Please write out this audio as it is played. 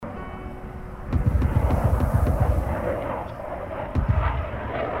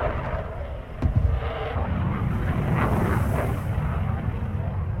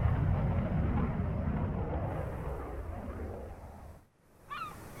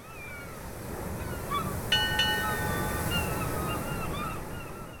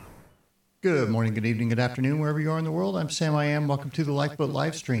Good morning, good evening, good afternoon, wherever you are in the world. I'm Sam I Am. Welcome to the Lifeboat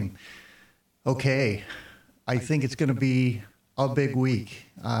live stream. Okay, I think it's going to be a big week,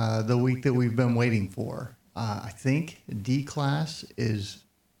 the week that we've been waiting for. I think Declass is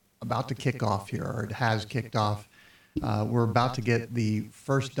about to kick off here, or it has kicked off. We're about to get the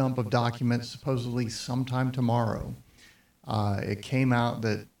first dump of documents, supposedly sometime tomorrow. It came out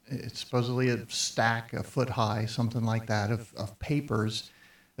that it's supposedly a stack, a foot high, something like that, of papers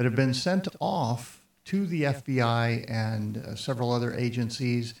that have been sent off to the FBI and several other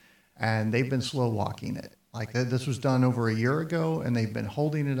agencies, and they've been slow walking it. Like this was done over a year ago, and they've been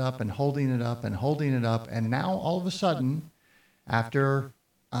holding it up and holding it up and holding it up, and now all of a sudden, after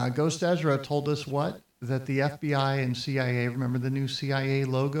Ghost Ezra told us that the FBI and CIA, remember the new CIA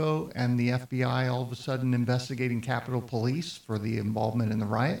logo, and the FBI all of a sudden investigating Capitol Police for the involvement in the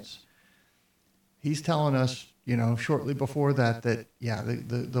riots. He's telling us, shortly before that the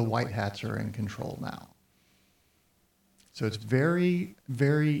white hats are in control now. So it's very,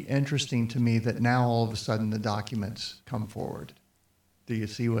 very interesting to me that now all of a sudden the documents come forward. Do you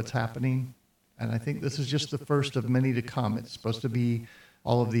see what's happening? And I think this is just the first of many to come. It's supposed to be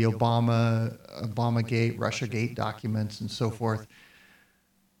all of the Obamagate, Russiagate documents and so forth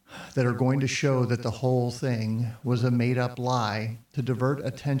that are going to show that the whole thing was a made-up lie to divert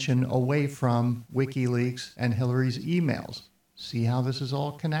attention away from WikiLeaks and Hillary's emails. See how this is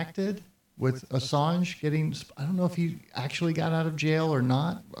all connected with Assange getting... I don't know if he actually got out of jail or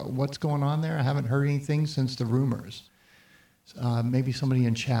not. What's going on there? I haven't heard anything since the rumors. Maybe somebody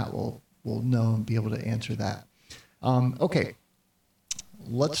in chat will know and be able to answer that. Okay.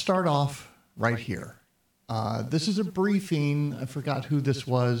 Let's start off right here. This is a briefing. I forgot who this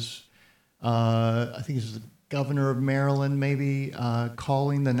was. I think this is the governor of Maryland, maybe,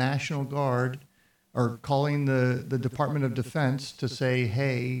 calling the National Guard or calling the Department of Defense to say,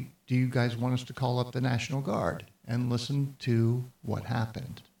 hey, do you guys want us to call up the National Guard? And listen to what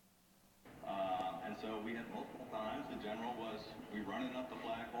happened. And so we had multiple times. The general was, we running up the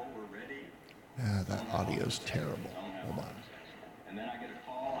flagpole, we're ready. That audio's terrible. Hold on. And then I get a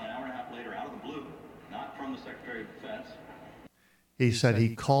call an hour and a half later out of the blue, not from the Secretary of Defense. He said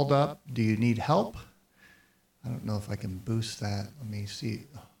he called up, do you need help? I don't know if I can boost that. Let me see.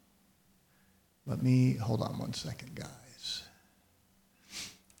 Hold on one second, guys.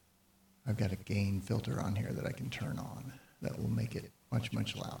 I've got a gain filter on here that I can turn on that will make it much,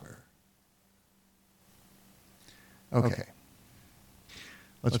 much louder. Okay.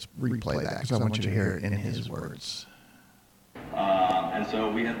 Let's replay that because I want you to hear it in his words. And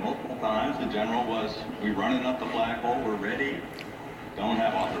so we had multiple times. The general was, we running up the flagpole, we're ready. Don't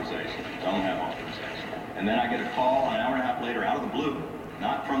have authorization. And then I get a call an hour and a half later out of the blue,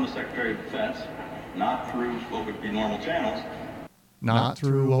 not from the Secretary of Defense, not through what would be normal channels. Not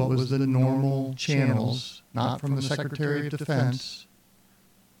through what was the normal channels, not from the Secretary of Defense.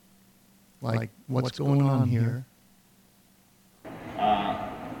 Like, what's going on here?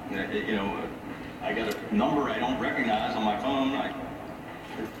 I got a number I don't recognize on my phone.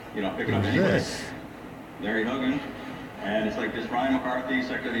 Pick it up anyway. Larry Hogan. And it's like, this Ryan McCarthy,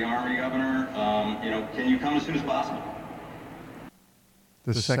 Secretary of the Army, Governor, can you come as soon as possible?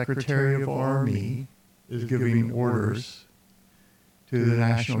 The Secretary of Army is giving orders to the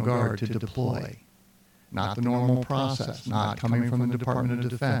National Guard to deploy. Not the normal process, not coming from the Department of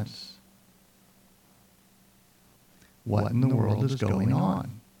Defense. What in the world is going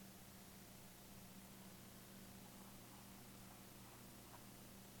on?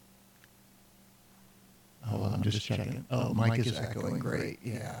 Hold on, I'm just checking. Oh, Mike is echoing. Great.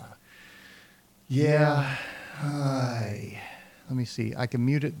 Yeah. Let me see. I can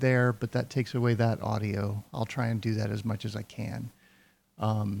mute it there, but that takes away that audio. I'll try and do that as much as I can.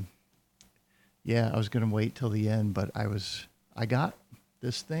 I was going to wait till the end, but I got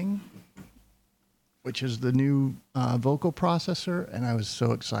this thing, which is the new vocal processor, and I was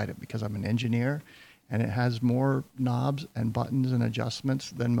so excited because I'm an engineer, and it has more knobs and buttons and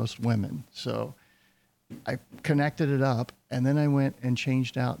adjustments than most women. So I connected it up, and then I went and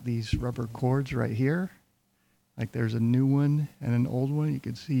changed out these rubber cords right here. Like there's a new one and an old one. You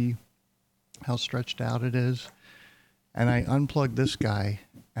can see how stretched out it is. And I unplugged this guy,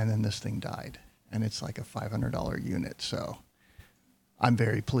 and then this thing died. And it's like a $500 unit, so I'm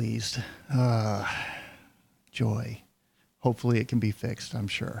very pleased. Joy. Hopefully it can be fixed, I'm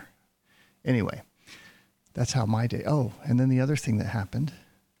sure. Anyway, that's how my day... Oh, and then the other thing that happened...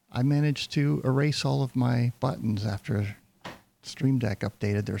 I managed to erase all of my buttons after Stream Deck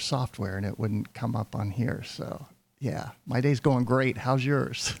updated their software, and it wouldn't come up on here. So, yeah, my day's going great. How's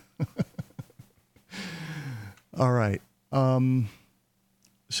yours? All right.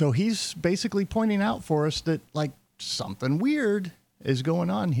 So he's basically pointing out for us that like something weird is going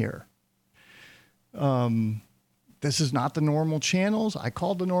on here. This is not the normal channels. I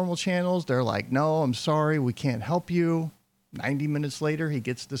called the normal channels. They're like, no, I'm sorry. We can't help you. 90 minutes later, he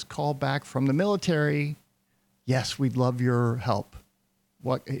gets this call back from the military. Yes, we'd love your help.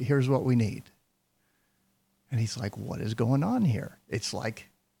 Here's what we need. And he's like, what is going on here? It's like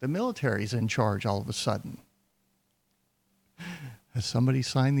the military's in charge all of a sudden. Has somebody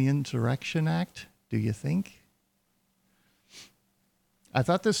signed the Insurrection Act? Do you think? I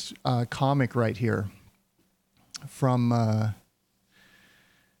thought this comic right here from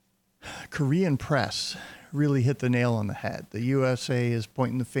Korean press really hit the nail on the head. The USA is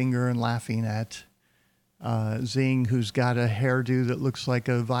pointing the finger and laughing at Xing, who's got a hairdo that looks like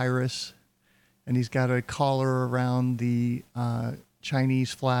a virus, and he's got a collar around the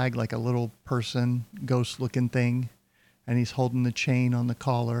Chinese flag, like a little person, ghost-looking thing, and he's holding the chain on the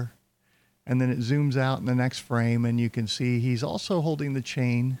collar. And then it zooms out in the next frame, and you can see he's also holding the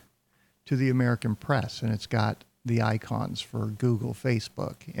chain to the American press, and it's got the icons for Google,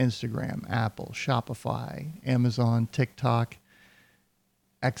 Facebook, Instagram, Apple, Shopify, Amazon, TikTok,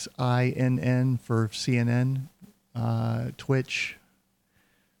 XINN for CNN, Twitch.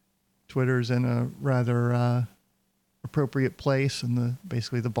 Twitter's in a rather appropriate place in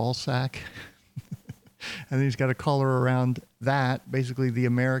basically the ball sack. And then he's got a collar around that, basically the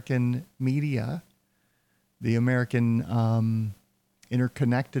American media, the American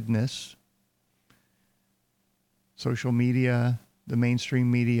interconnectedness, social media, the mainstream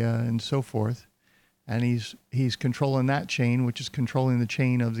media, and so forth. And he's controlling that chain, which is controlling the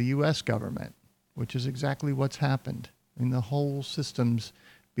chain of the U.S. government, which is exactly what's happened. I mean, the whole system's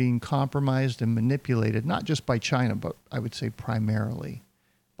being compromised and manipulated, not just by China, but I would say primarily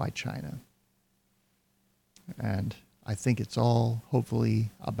by China. And I think it's all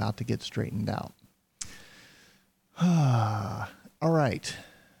hopefully about to get straightened out. All right.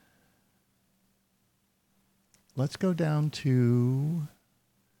 Let's go down to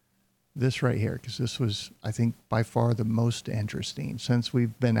this right here, because this was, I think, by far the most interesting since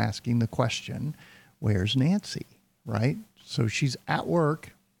we've been asking the question, where's Nancy, right? So she's at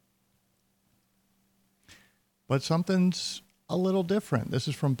work, but something's a little different. This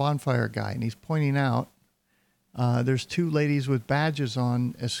is from Bonfire Guy, and he's pointing out there's two ladies with badges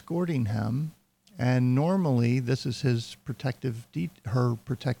on escorting him, and normally this is his her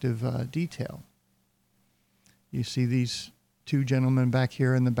protective detail. You see these two gentlemen back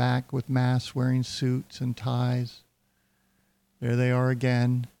here in the back with masks, wearing suits and ties. There they are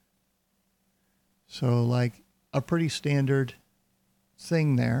again. So like a pretty standard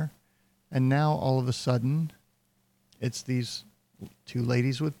thing there. And now all of a sudden, it's these two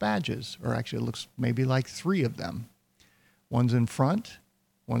ladies with badges, or actually it looks maybe like three of them. One's in front,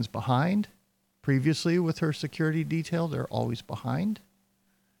 one's behind. Previously with her security detail, they're always behind.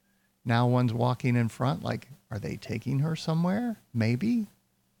 Now one's walking in front, like, are they taking her somewhere? Maybe.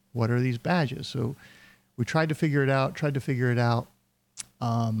 What are these badges? So we tried to figure it out.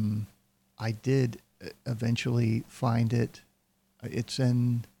 I did eventually find it. It's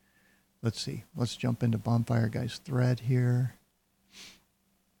in, let's see, let's jump into Bonfire Guy's thread here.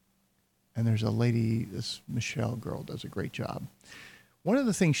 And there's a lady, this Michelle girl does a great job. One of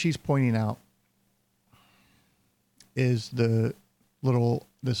the things she's pointing out is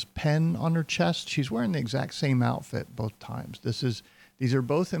this pen on her chest. She's wearing the exact same outfit both times. These are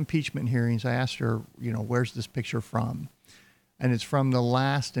both impeachment hearings. I asked her, where's this picture from? And it's from the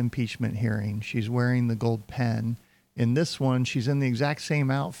last impeachment hearing. She's wearing the gold pen. In this one, she's in the exact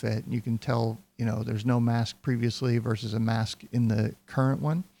same outfit. You can tell, there's no mask previously versus a mask in the current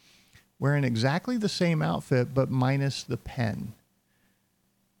one. Wearing exactly the same outfit, but minus the pen.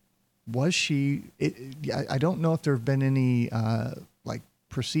 Was she, I don't know if there have been any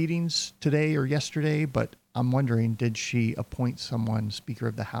proceedings today or yesterday, but I'm wondering, did she appoint someone Speaker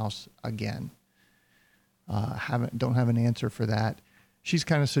of the House again? Don't have an answer for that. She's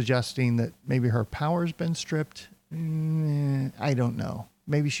kind of suggesting that maybe her power's been stripped. I don't know.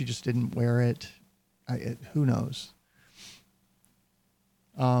 Maybe she just didn't wear it. Who knows?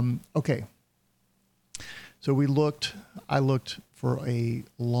 Okay. So I looked for a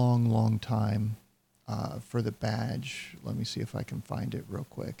long, long time for the badge. Let me see if I can find it real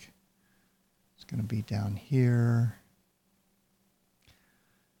quick. It's going to be down here.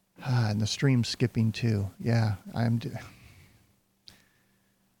 And the stream's skipping too. Yeah, I don't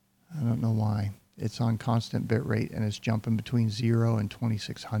know why. It's on constant bit rate and it's jumping between 0 and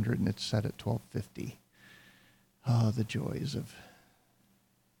 2600 and it's set at 1250. Oh, the joys of...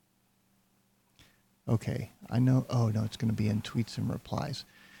 Okay, I know. Oh, no, it's going to be in tweets and replies.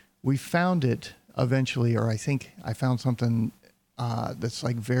 We found it eventually, or I think I found something that's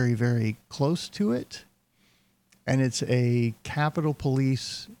like very, very close to it. And it's a Capitol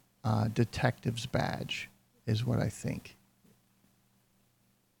Police detective's badge is what I think.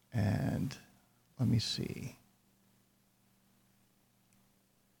 And let me see.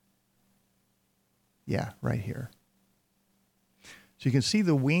 Yeah, right here. So you can see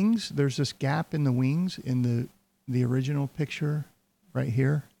the wings. There's this gap in the wings in the original picture right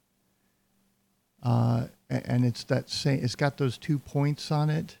here. And it's that same, it's got those 2 points on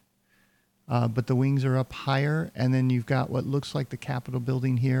it. But the wings are up higher, and then you've got what looks like the Capitol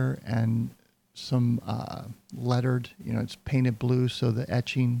building here and some lettered, it's painted blue, so the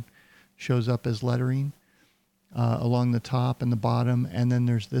etching shows up as lettering along the top and the bottom. And then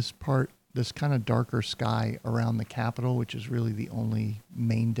there's this part, this kind of darker sky around the Capitol, which is really the only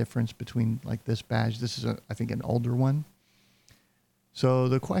main difference between like this badge. This is, I think, an older one. So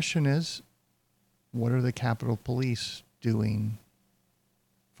the question is, what are the Capitol Police doing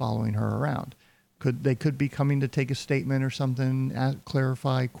following her around? They could be coming to take a statement or something,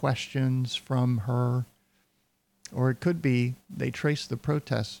 clarify questions from her, or it could be they trace the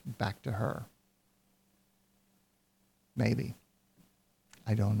protests back to her. Maybe.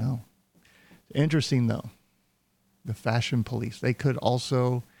 I don't know. Interesting though. The fashion police. They could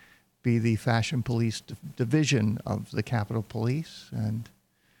also be the fashion police division of the Capitol Police, and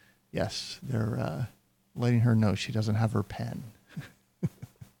yes, they're letting her know she doesn't have her pen.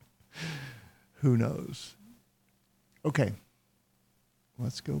 Who knows? Okay,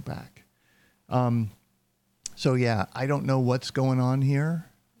 let's go back. So yeah, I don't know what's going on here,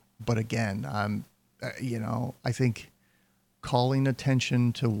 but again, I think calling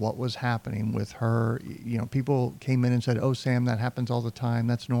attention to what was happening with her, people came in and said, "Oh, Sam, that happens all the time.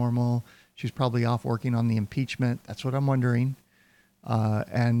 That's normal. She's probably off working on the impeachment." That's what I'm wondering.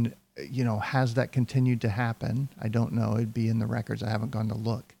 And has that continued to happen? I don't know. It'd be in the records. I haven't gone to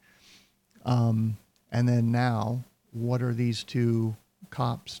look. And then now, what are these two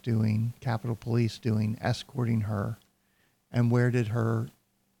cops doing, Capitol Police doing, escorting her? And where did her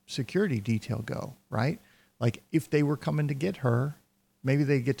security detail go, right? Like, if they were coming to get her, maybe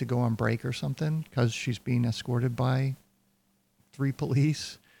they get to go on break or something because she's being escorted by 3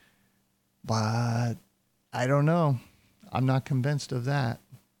 police. But I don't know. I'm not convinced of that.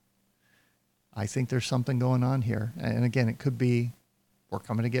 I think there's something going on here. And again, it could be we're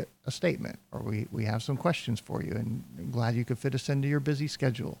coming to get a statement, or we have some questions for you, and I'm glad you could fit us into your busy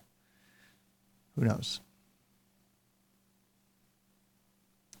schedule. Who knows?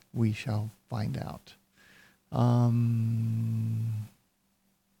 We shall find out.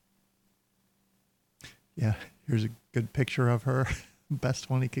 Yeah, here's a good picture of her. Best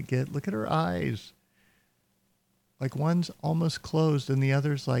one he could get. Look at her eyes. Like, one's almost closed and the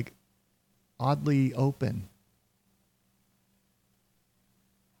other's like oddly open.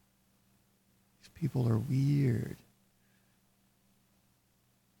 People are weird.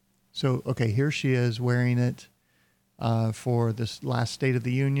 So, okay, here she is wearing it for this last State of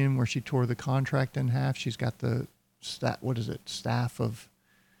the Union where she tore the contract in half. She's got the, staff of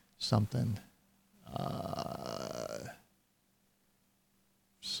something.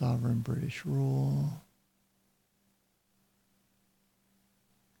 Sovereign British rule.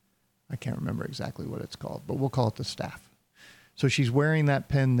 I can't remember exactly what it's called, but we'll call it the staff. So she's wearing that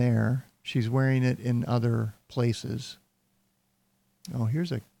pin there. She's wearing it in other places. Oh,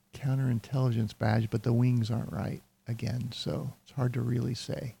 here's a counterintelligence badge, but the wings aren't right again, so it's hard to really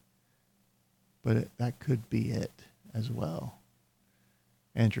say. But that could be it as well.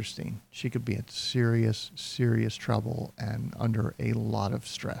 Interesting. She could be in serious, serious trouble and under a lot of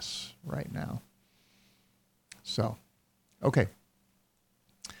stress right now. So, okay.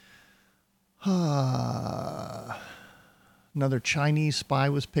 Another Chinese spy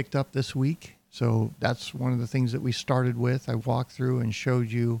was picked up this week. So that's one of the things that we started with. I walked through and showed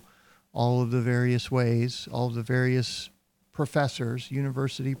you all of the various ways, all of the various professors,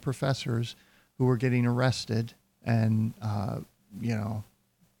 university professors who were getting arrested and,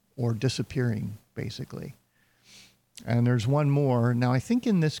 or disappearing, basically. And there's one more. Now, I think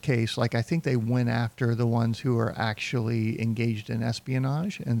in this case, I think they went after the ones who are actually engaged in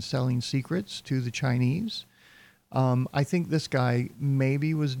espionage and selling secrets to the Chinese. I think this guy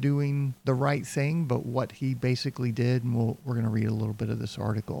maybe was doing the right thing, but what he basically did, and we're going to read a little bit of this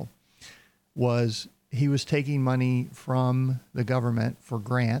article, was he was taking money from the government for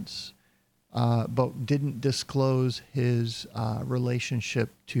grants, but didn't disclose his relationship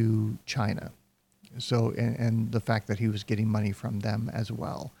to China. So, and the fact that he was getting money from them as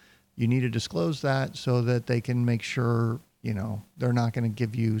well. You need to disclose that so that they can make sure they're not going to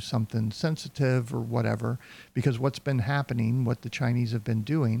give you something sensitive or whatever, because what's been happening, what the Chinese have been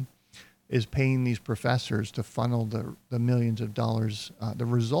doing, is paying these professors to funnel the millions of dollars, the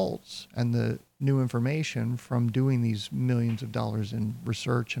results and the new information from doing these millions of dollars in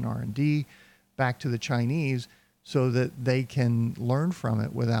research and R&D back to the Chinese so that they can learn from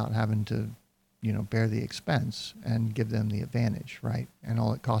it without having to, bear the expense and give them the advantage, right? And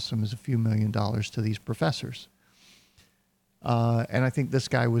all it costs them is a few $1 million to these professors. And I think this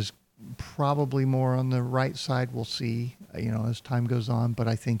guy was probably more on the right side. We'll see, as time goes on. But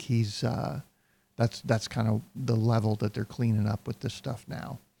I think he's that's kind of the level that they're cleaning up with this stuff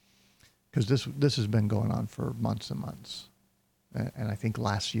now, because this has been going on for months and months. And I think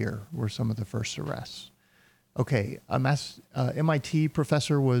last year were some of the first arrests. Okay, a MIT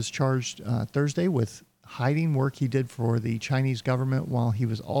professor was charged Thursday with hiding work he did for the Chinese government while he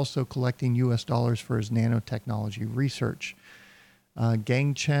was also collecting U.S. dollars for his nanotechnology research.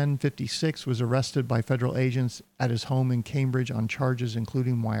 Gang Chen, 56, was arrested by federal agents at his home in Cambridge on charges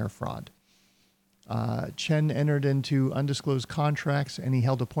including wire fraud. Chen entered into undisclosed contracts and he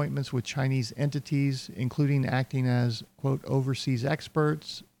held appointments with Chinese entities, including acting as, quote, overseas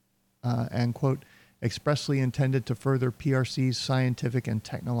experts and, quote, expressly intended to further PRC's scientific and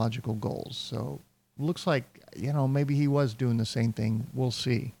technological goals. So looks like, maybe he was doing the same thing. We'll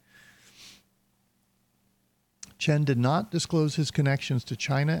see. Chen did not disclose his connections to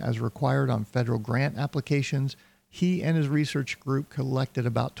China as required on federal grant applications. He and his research group collected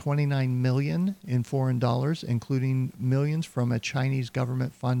about $29 million in foreign dollars, including millions from a Chinese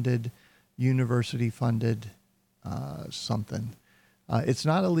government-funded, university-funded something. It's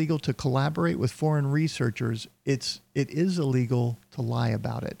not illegal to collaborate with foreign researchers. It is illegal to lie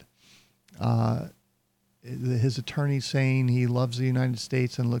about it. His attorney's saying he loves the United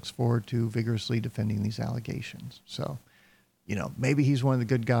States and looks forward to vigorously defending these allegations. So, maybe he's one of the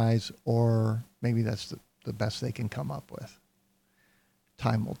good guys, or maybe that's the best they can come up with.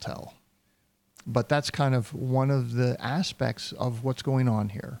 Time will tell. But that's kind of one of the aspects of what's going on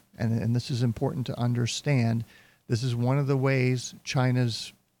here. And this is important to understand. This is one of the ways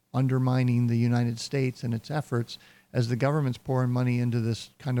China's undermining the United States and its efforts as the government's pouring money into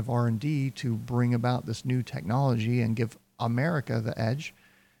this kind of R&D to bring about this new technology and give America the edge.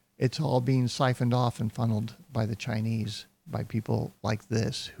 It's all being siphoned off and funneled by the Chinese, by people like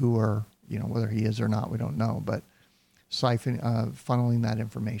this, who are, whether he is or not, we don't know, but funneling that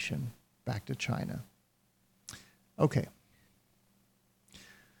information back to China. Okay.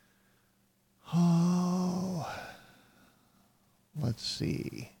 Oh, let's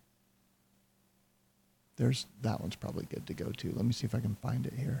see. That one's probably good to go to. Let me see if I can find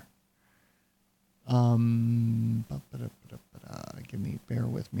it here. Bear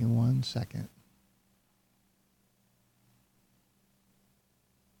with me 1 second.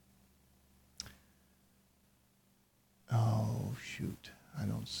 Oh, shoot. I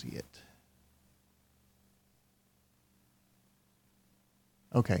don't see it.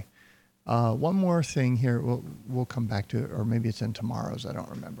 Okay. One more thing here. We'll come back to it, or maybe it's in tomorrow's. I don't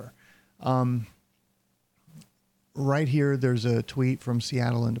remember. Right here, there's a tweet from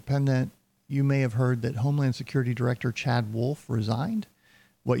Seattle Independent. You may have heard that Homeland Security Director Chad Wolf resigned.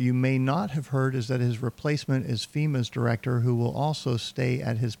 What you may not have heard is that his replacement is FEMA's director, who will also stay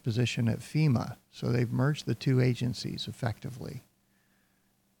at his position at FEMA. So they've merged the two agencies effectively.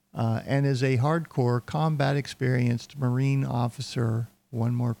 And is a hardcore combat experienced Marine officer,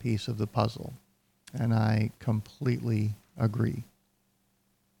 one more piece of the puzzle. And I completely agree.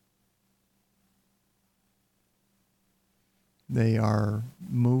 They are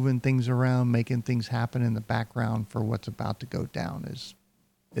moving things around, making things happen in the background for what's about to go down is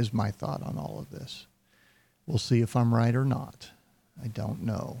my thought on all of this. We'll see if I'm right or not. I don't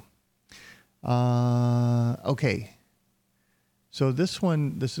know. Okay. So this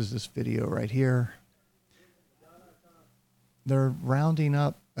is this video right here. They're rounding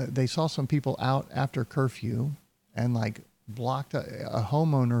up. They saw some people out after curfew and blocked a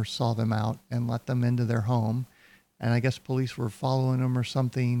homeowner saw them out and let them into their home. And I guess police were following them or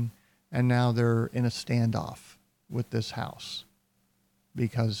something. And now they're in a standoff with this house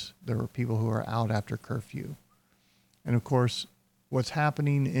because there were people who are out after curfew. And of course, what's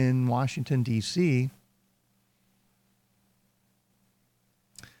happening in Washington, D.C.,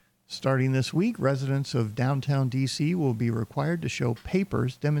 starting this week, residents of downtown D.C. will be required to show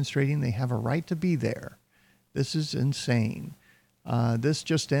papers demonstrating they have a right to be there. This is insane. This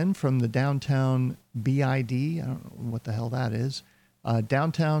just in from the downtown BID. I don't know what the hell that is.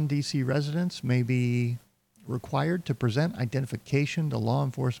 Downtown D.C. residents may be required to present identification to law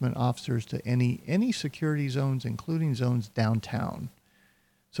enforcement officers to any security zones, including zones downtown.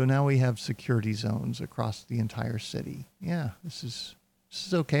 So now we have security zones across the entire city. Yeah, this is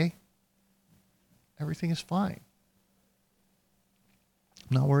okay. Everything is fine.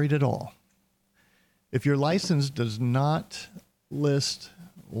 I'm not worried at all. If your license does not list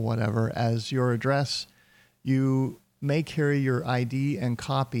whatever as your address, you may carry your ID and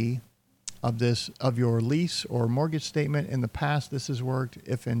copy of your lease or mortgage statement. In the past, this has worked.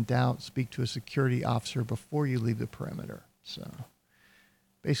 If in doubt, speak to a security officer before you leave the perimeter. So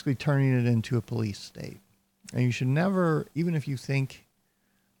basically turning it into a police state. And you should never, even if you think,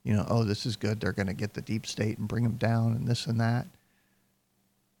 oh, this is good, they're going to get the deep state and bring them down and this and that,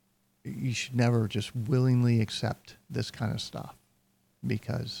 you should never just willingly accept this kind of stuff.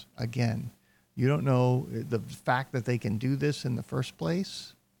 Because, again, you don't know the fact that they can do this in the first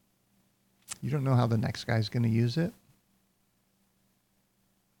place. You don't know how the next guy's going to use it.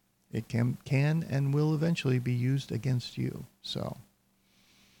 It can and will eventually be used against you. So,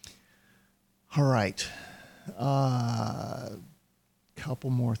 all right.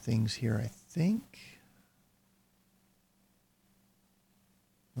 Couple more things here, I think.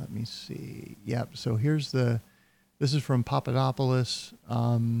 Let me see. Yep. So this is from Papadopoulos.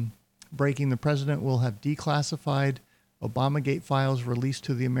 Breaking: the president will have declassified Obamagate files released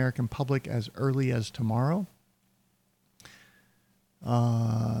to the American public as early as tomorrow.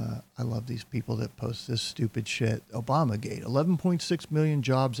 I love these people that post this stupid shit. Obamagate, 11.6 million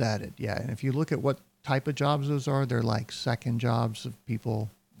jobs added. Yeah, and if you look at what type of jobs those are, they're like second jobs of people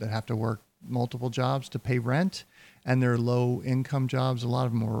that have to work multiple jobs to pay rent, and they're low income jobs. A lot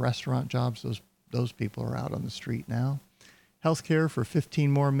of them are restaurant jobs. Those people are out on the street now. Healthcare for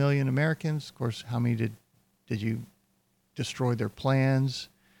 15 more million Americans. Of course, how many did you destroy their plans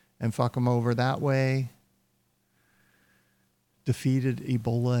and fuck them over that way? Defeated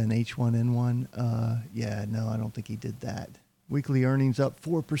Ebola and H1N1. Yeah, no, I don't think he did that. Weekly earnings up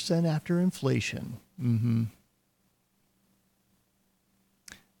 4% after inflation.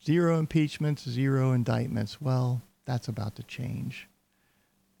 Zero impeachments, zero indictments. Well, that's about to change.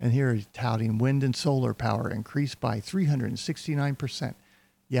 And here he's touting wind and solar power increased by 369%.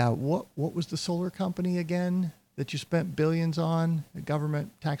 Yeah, what was the solar company again that you spent billions on,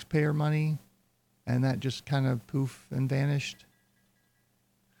 government taxpayer money, and that just kind of poof and vanished?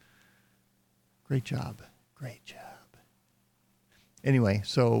 Great job. Great job. Anyway,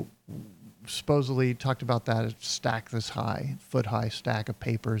 so supposedly talked about that, a stack this high, foot-high stack of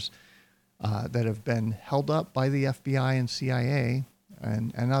papers that have been held up by the FBI and CIA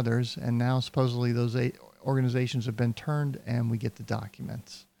and others, and now supposedly those organizations have been turned and we get the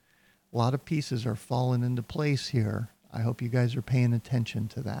documents. A lot of pieces are falling into place here. I hope you guys are paying attention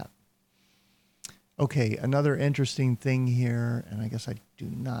to that. Okay, another interesting thing here, and I guess I do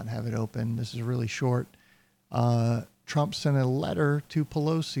not have it open. This is really short. Trump sent a letter to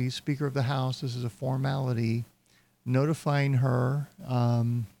Pelosi, Speaker of the House. This is a formality, notifying her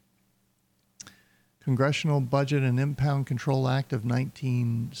Congressional Budget and Impound Control Act of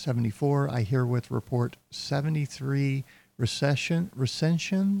 1974. I herewith report 73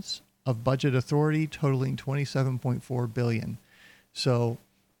 recensions of budget authority totaling $27.4 billion. So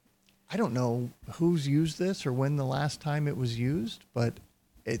I don't know who's used this or when the last time it was used, but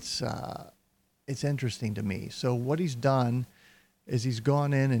it's interesting to me. So what he's done is he's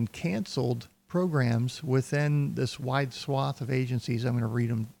gone in and canceled programs within this wide swath of agencies. I'm going to read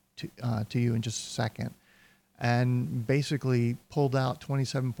them to you in just a second, and basically pulled out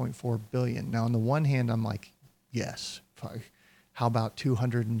 $27.4 billion. Now, on the one hand, I'm like, yes, how about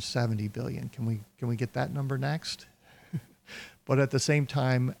 $270 billion? Can we get that number next? But at the same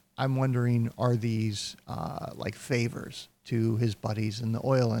time, I'm wondering, are these like favors to his buddies in the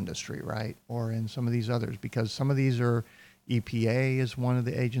oil industry, right? Or in some of these others, because some of these are, EPA is one of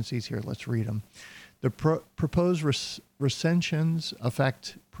the agencies here. Let's read them. The proposed recensions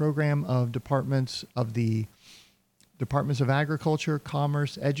affect program of departments of the Departments of Agriculture,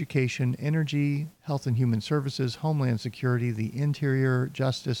 Commerce, Education, Energy, Health and Human Services, Homeland Security, the Interior,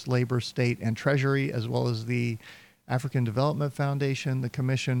 Justice, Labor, State, and Treasury, as well as the African Development Foundation, the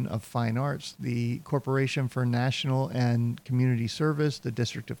Commission of Fine Arts, the Corporation for National and Community Service, the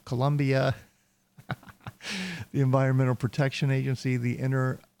District of Columbia, the Environmental Protection Agency, the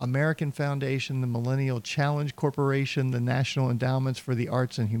Inter-American Foundation, the Millennial Challenge Corporation, the National Endowments for the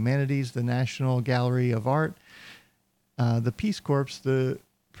Arts and Humanities, the National Gallery of Art, the Peace Corps, the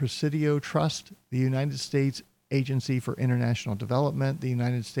Presidio Trust, the United States Agency for International Development, the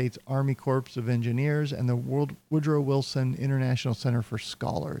United States Army Corps of Engineers, and the Woodrow Wilson International Center for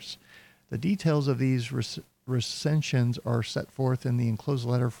Scholars. The details of these recensions are set forth in the enclosed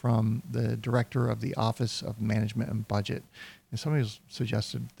letter from the director of the Office of Management and Budget. And somebody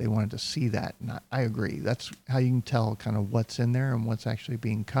suggested they wanted to see that. And I agree. That's how you can tell kind of what's in there and what's actually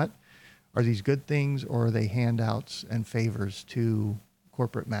being cut. Are these good things, or are they handouts and favors to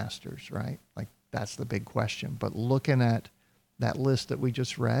corporate masters, right? Like, that's the big question. But looking at that list that we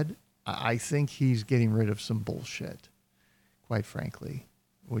just read, I think he's getting rid of some bullshit, quite frankly,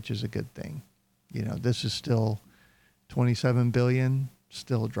 which is a good thing. You know, this is still $27 billion,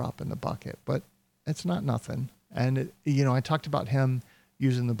 still a drop in the bucket, but it's not nothing. And, I talked about him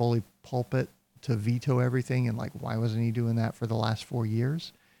using the bully pulpit to veto everything, and like, why wasn't he doing that for the last 4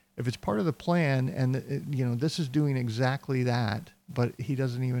 years? If it's part of the plan, and, this is doing exactly that, but he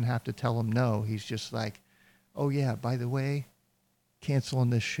doesn't even have to tell them no. He's just like, oh, yeah, by the way, canceling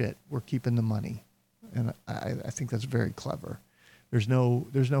this shit. We're keeping the money. And I think that's very clever. There's no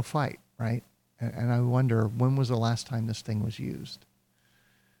fight, right? And I wonder, when was the last time this thing was used?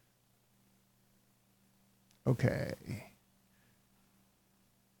 Okay.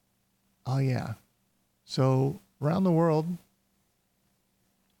 Oh, yeah. So around the world,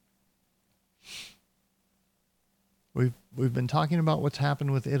 we've been talking about what's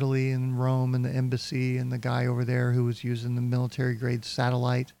happened with Italy and Rome and the embassy and the guy over there who was using the military-grade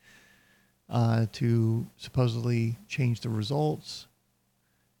satellite to supposedly change the results.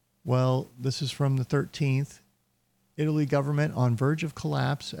 Well, this is from the 13th. Italy government on verge of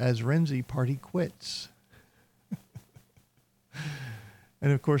collapse as Renzi party quits.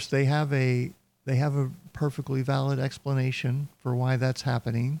 And of course, they have a perfectly valid explanation for why that's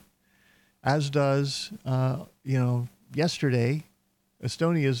happening. As does, yesterday,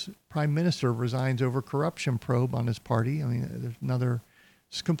 Estonia's prime minister resigns over corruption probe on his party. I mean, there's another,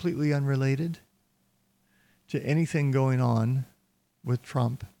 it's completely unrelated to anything going on with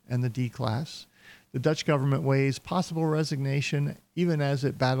Trump and the Declass. The Dutch government weighs possible resignation even as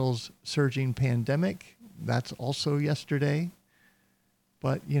it battles surging pandemic. That's also yesterday.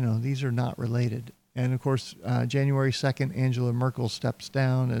 But, these are not related. And, of course, January 2nd, Angela Merkel steps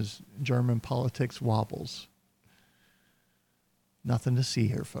down as German politics wobbles. Nothing to see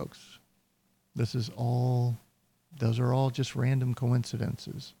here, folks. Those are all just random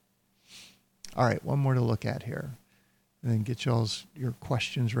coincidences. All right, one more to look at here. And then get your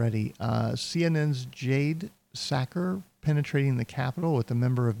questions ready. CNN's Jade Sacker penetrating the Capitol with a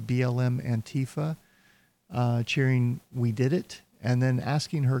member of BLM Antifa cheering, "We did it," and then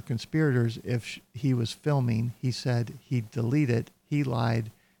asking her conspirators if he was filming. He said he'd delete it. He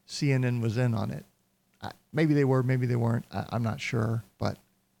lied. CNN was in on it. Maybe they were, maybe they weren't. I'm not sure, but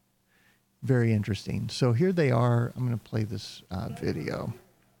very interesting. So here they are. I'm going to play this video.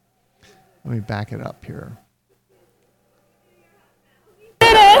 Let me back it up here. You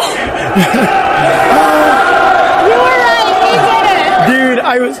were right, he did it. Dude,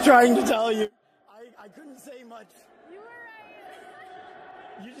 I was trying to tell you. I couldn't say much. You were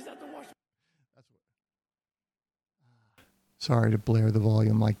right. You just have to watch. Sorry to blare the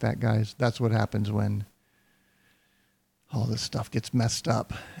volume like that, guys. That's what happens when all this stuff gets messed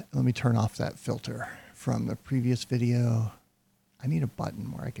up. Let me turn off that filter from the previous video. I need a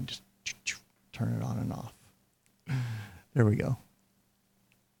button where I can just turn it on and off. There we go.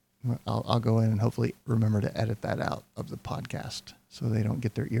 I'll go in and hopefully remember to edit that out of the podcast so they don't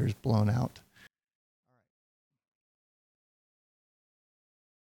get their ears blown out.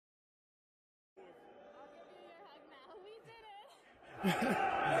 You were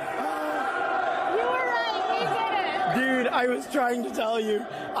right, he did it. Dude, I was trying to tell you.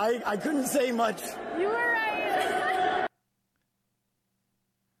 I couldn't say much. You were right.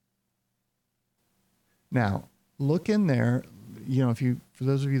 Now, look in there. For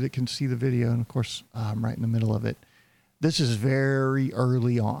those of you that can see the video, and of course, I'm right in the middle of it. This is very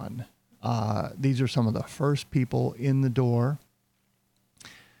early on. These are some of the first people in the door.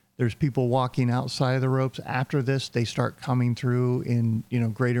 There's people walking outside of the ropes. After this, they start coming through in,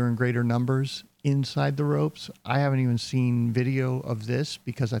 greater and greater numbers inside the ropes. I haven't even seen video of this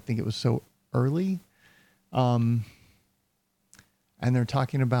because I think it was so early. And they're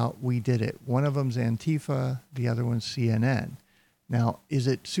talking about, "We did it." One of them's Antifa, the other one's CNN. Now, is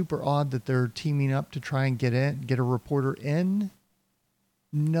it super odd that they're teaming up to try and get a reporter in?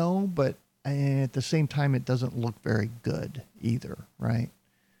 No, but at the same time, it doesn't look very good either, right?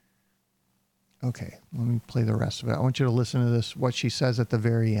 Okay, let me play the rest of it. I want you to listen to this, what she says at the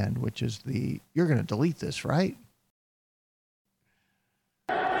very end, which is "You're going to delete this, right?"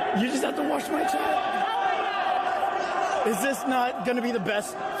 You just have to watch my chat. Is this not going to be the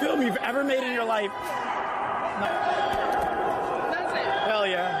best film you've ever made in your life? No. That's it. Hell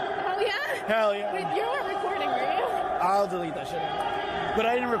yeah. Hell yeah? Hell yeah. Wait, you weren't recording, I'll delete that shit. But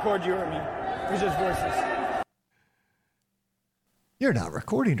I didn't record you or me. It was just voices. You're not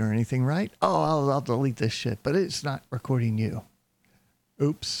recording or anything, right? Oh, I'll delete this shit, but it's not recording you.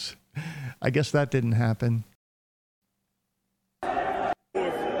 Oops. I guess that didn't happen. And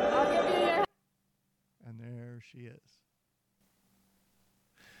there she is.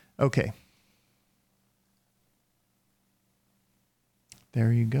 Okay.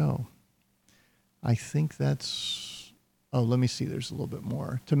 There you go. I think that's... Oh, let me see. There's a little bit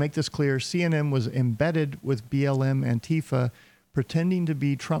more. To make this clear, CNN was embedded with BLM Antifa, pretending to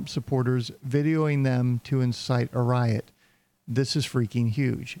be Trump supporters, videoing them to incite a riot. This is freaking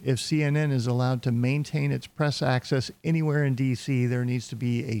huge. If CNN is allowed to maintain its press access anywhere in D.C., there needs to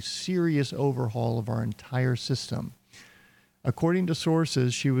be a serious overhaul of our entire system. According to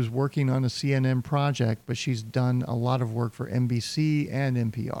sources, she was working on a CNN project, but she's done a lot of work for NBC and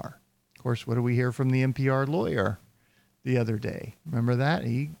NPR. Of course, what do we hear from the NPR lawyer the other day? Remember that?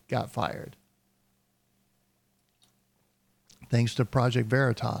 He got fired. Thanks to Project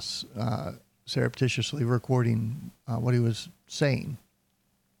Veritas surreptitiously recording what he was saying.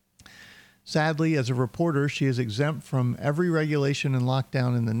 Sadly, as a reporter, she is exempt from every regulation and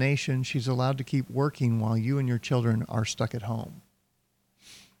lockdown in the nation. She's allowed to keep working while you and your children are stuck at home.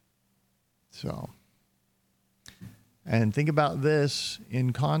 So, and think about this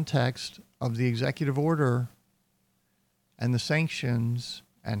in context of the executive order and the sanctions,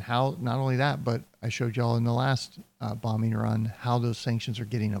 and how not only that, but I showed y'all in the last bombing run how those sanctions are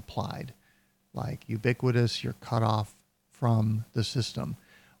getting applied. Like ubiquitous, you're cut off from the system.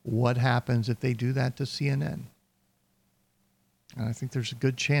 What happens if they do that to CNN? And I think there's a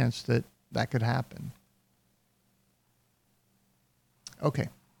good chance that that could happen. Okay.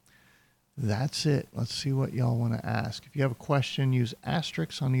 That's it. Let's see what y'all want to ask. If you have a question, use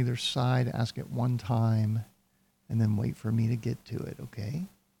asterisks on either side. Ask it one time, and then wait for me to get to it, okay?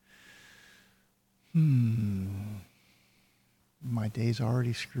 My day's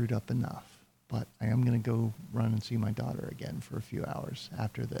already screwed up enough. But I am going to go run and see my daughter again for a few hours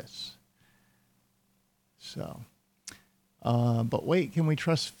after this. So, but wait, can we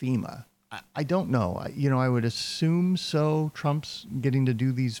trust FEMA? I don't know. I would assume so. Trump's getting to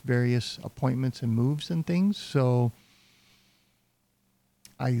do these various appointments and moves and things. So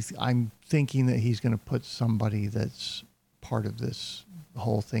I'm thinking that he's going to put somebody that's part of this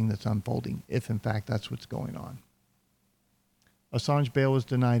whole thing that's unfolding, if in fact that's what's going on. Assange bail was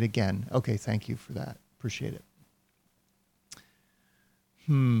denied again. Okay, thank you for that. Appreciate it.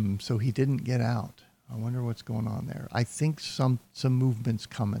 So he didn't get out. I wonder what's going on there. I think some movement's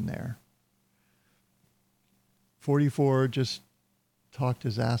coming there. 44 just talked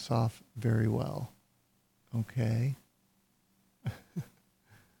his ass off very well. Okay.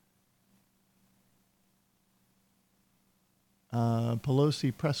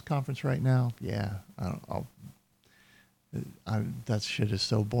 Pelosi press conference right now. Yeah, that shit is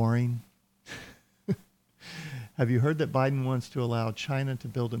so boring. Have you heard that Biden wants to allow China to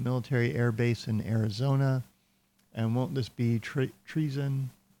build a military air base in Arizona? And won't this be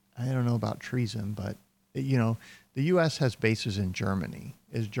treason? I don't know about treason, but, the U.S. has bases in Germany.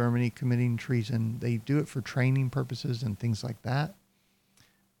 Is Germany committing treason? They do it for training purposes and things like that.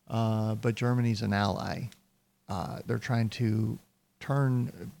 But Germany's an ally. They're trying to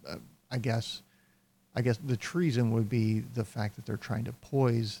turn, I guess the treason would be the fact that they're trying to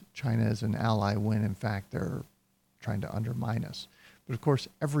poise China as an ally when, in fact, they're trying to undermine us. But, of course,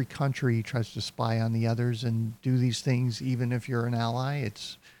 every country tries to spy on the others and do these things, even if you're an ally.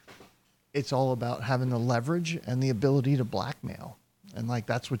 It's all about having the leverage and the ability to blackmail. And,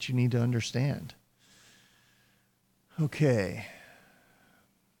 that's what you need to understand. Okay.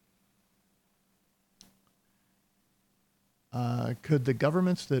 Could the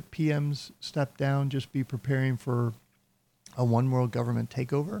governments that PMs step down just be preparing for a one world government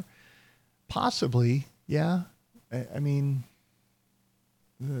takeover? Possibly, yeah. I mean,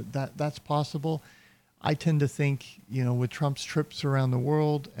 that's possible. I tend to think, with Trump's trips around the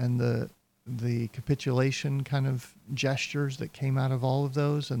world and the capitulation kind of gestures that came out of all of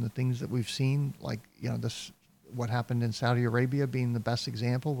those and the things that we've seen, what happened in Saudi Arabia being the best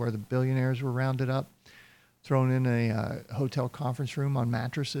example, where the billionaires were rounded up, thrown in a hotel conference room on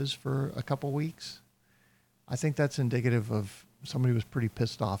mattresses for a couple weeks. I think that's indicative of somebody was pretty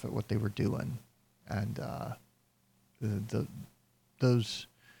pissed off at what they were doing. And those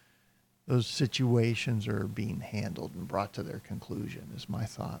situations are being handled and brought to their conclusion, is my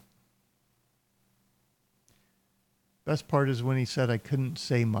thought. Best part is when he said I couldn't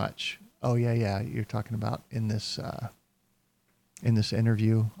say much. Oh, yeah. You're talking about in this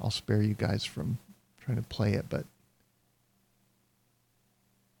interview. I'll spare you guys from trying to play it, but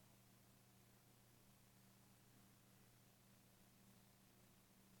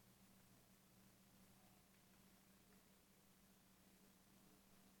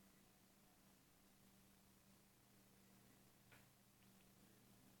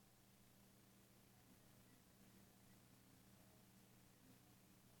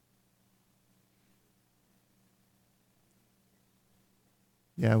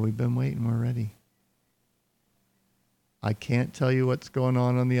Yeah, we've been waiting. We're ready. I can't tell you what's going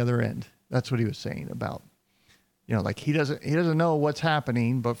on the other end. That's what he was saying about, like he doesn't know what's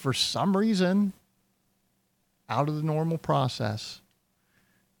happening, but for some reason, out of the normal process,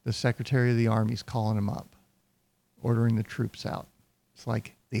 the Secretary of the Army's calling him up, ordering the troops out. It's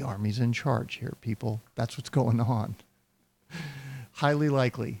like the Army's in charge here, people. That's what's going on. Highly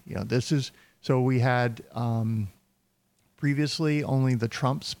likely. So we had previously only the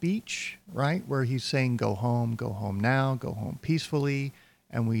Trump speech, right? Where he's saying, go home now, go home peacefully.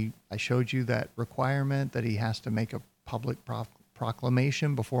 And I showed you that requirement that he has to make a public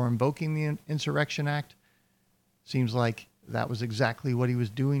proclamation before invoking the Insurrection Act. Seems like that was exactly what he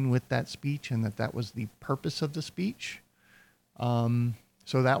was doing with that speech, and that was the purpose of the speech. So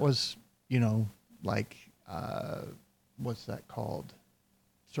that was, what's that called?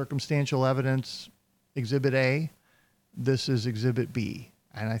 Circumstantial evidence, Exhibit A. This is Exhibit B.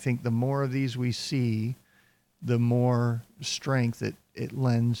 And I think the more of these we see, the more strength it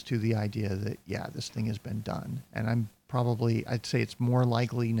lends to the idea that, yeah, this thing has been done. And I'd say it's more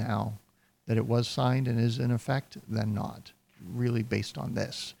likely now that it was signed and is in effect than not, really based on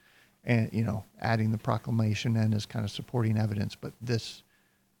this. And, adding the proclamation in as kind of supporting evidence. But this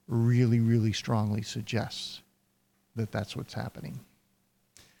really, really strongly suggests that that's what's happening.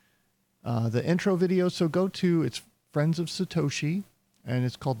 The intro video, so go to, it's Friends of Satoshi, and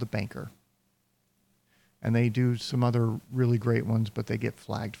it's called The Banker. And they do some other really great ones, but they get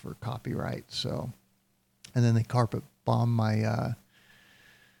flagged for copyright. So, and then they carpet bomb my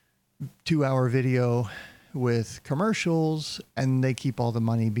 2-hour video with commercials, and they keep all the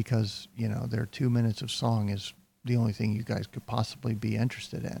money because, their 2 minutes of song is the only thing you guys could possibly be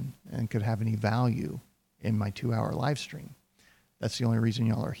interested in and could have any value in my 2-hour live stream. That's the only reason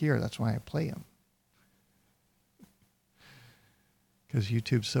y'all are here. That's why I play them. Because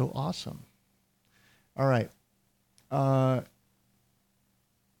YouTube's so awesome. All right.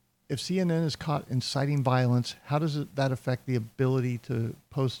 If CNN is caught inciting violence, how does that affect the ability to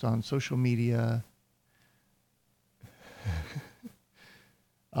post on social media?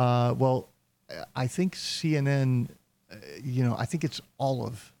 Well, I think CNN, I think it's all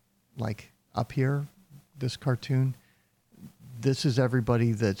of, like, up here, this cartoon. This is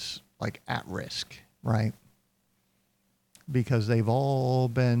everybody that's, like, at risk, right? Because they've all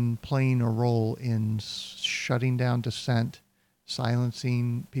been playing a role in shutting down dissent,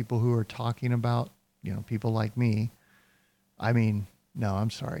 silencing people who are talking about, people like me. I mean, no, I'm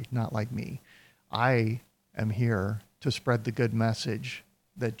sorry, not like me. I am here to spread the good message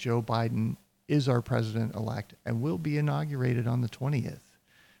that Joe Biden is our president-elect and will be inaugurated on the 20th,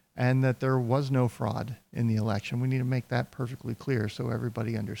 and that there was no fraud in the election. We need to make that perfectly clear so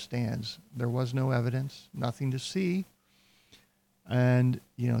everybody understands. There was no evidence, nothing to see. And,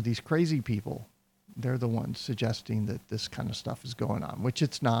 these crazy people, they're the ones suggesting that this kind of stuff is going on, which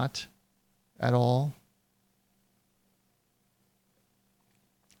it's not at all.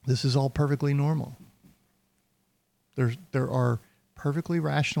 This is all perfectly normal. There are perfectly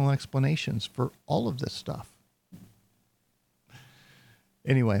rational explanations for all of this stuff.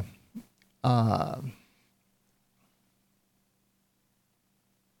 Anyway,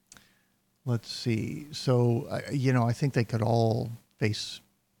 let's see. So, I think they could all face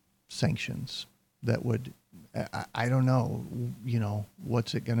sanctions that would, I don't know,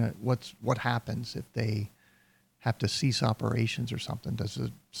 what happens if they have to cease operations or something? Does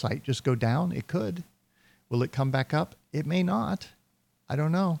the site just go down? It could. Will it come back up? It may not. I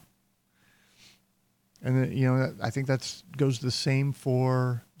don't know. And, I think that goes the same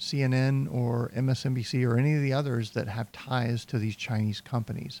for CNN or MSNBC or any of the others that have ties to these Chinese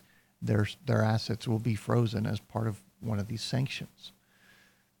companies. Their assets will be frozen as part of one of these sanctions.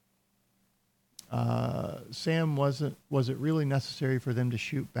 Sam, was it really necessary for them to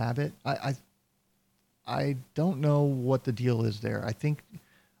shoot Babbitt? I don't know what the deal is there. I think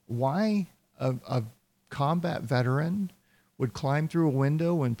why a combat veteran would climb through a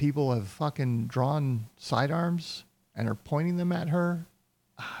window when people have fucking drawn sidearms and are pointing them at her.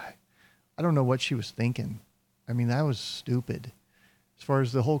 I don't know what she was thinking. I mean, that was stupid. As far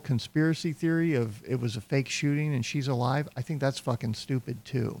as the whole conspiracy theory of it was a fake shooting and she's alive, I think that's fucking stupid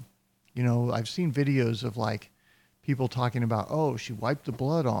too. I've seen videos of like people talking about, oh, she wiped the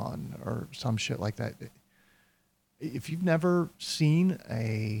blood on or some shit like that. If you've never seen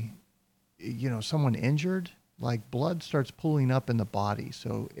someone injured, like blood starts pooling up in the body.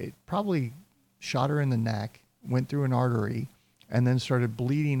 So it probably shot her in the neck, went through an artery, and then started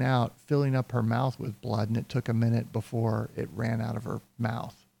bleeding out, filling up her mouth with blood. And it took a minute before it ran out of her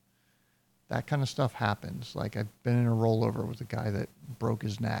mouth. That kind of stuff happens. Like I've been in a rollover with a guy that broke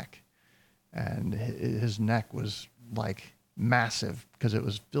his neck, and his neck was like massive because it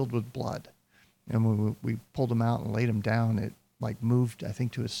was filled with blood. And when we pulled him out and laid him down, it like moved, I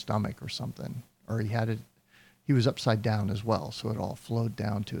think, to his stomach or something, or he was upside down as well. So it all flowed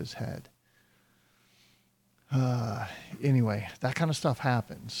down to his head. Anyway, that kind of stuff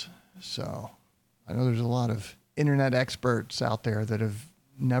happens. So I know there's a lot of internet experts out there that have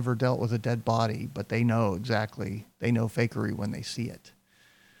never dealt with a dead body, but they know fakery when they see it.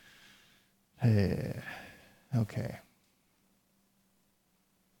 Okay.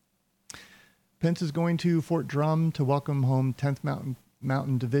 Pence is going to Fort Drum to welcome home 10th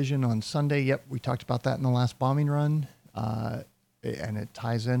Mountain Division on Sunday. Yep, we talked about that in the last bombing run. And it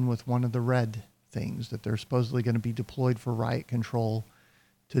ties in with one of the red things that they're supposedly going to be deployed for riot control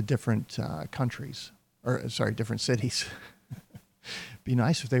to different different cities. Be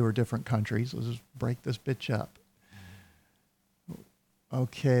nice if they were different countries. Let's just break this bitch up.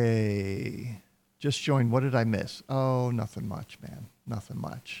 Okay. Just joined. What did I miss? Oh, nothing much, man. Nothing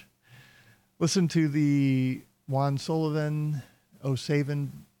much. Listen to the Juan Sullivan O'Savin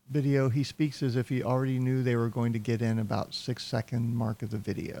video. He speaks as if he already knew they were going to get in about 6-second mark of the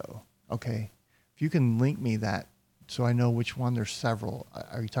video. Okay. If you can link me that so I know which one. There's several.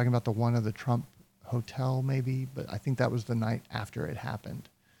 Are you talking about the one of the Trump hotel maybe? But I think that was the night after it happened.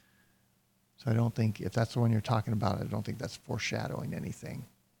 So I don't think, if that's the one you're talking about, I don't think that's foreshadowing anything.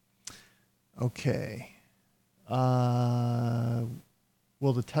 Okay. Will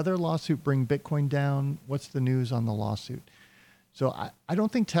the Tether lawsuit bring Bitcoin down? What's the news on the lawsuit? So I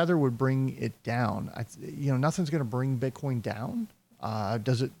don't think Tether would bring it down. Nothing's going to bring Bitcoin down.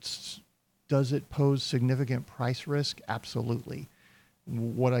 Does it pose significant price risk? Absolutely.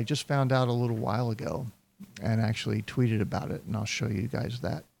 What I just found out a little while ago, and actually tweeted about it, and I'll show you guys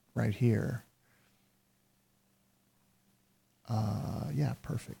that right here. Yeah,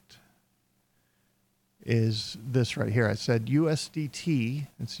 perfect. Is this right here. I said USDT,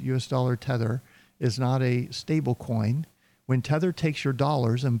 it's US dollar Tether, is not a stable coin. When Tether takes your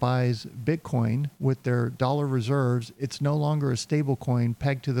dollars and buys Bitcoin with their dollar reserves, it's no longer a stable coin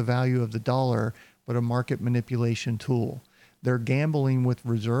pegged to the value of the dollar, but a market manipulation tool. They're gambling with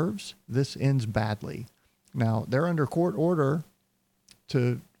reserves. This ends badly. Now, they're under court order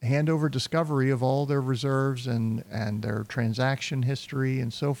to hand over discovery of all their reserves and their transaction history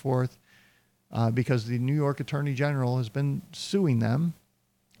and so forth, because the New York Attorney General has been suing them.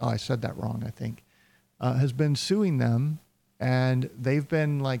 Oh, I said that wrong, I think. Has been suing them, and they've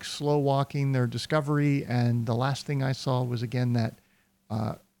been like slow walking their discovery. And the last thing I saw was, again, that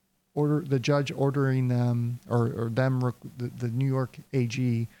the judge ordering them, the New York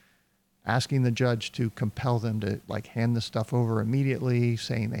AG asking the judge to compel them to like hand the stuff over immediately,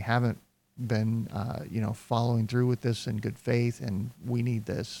 saying they haven't been, following through with this in good faith, and we need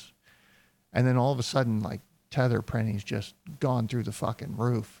this. And then all of a sudden, like, Tether printing's just gone through the fucking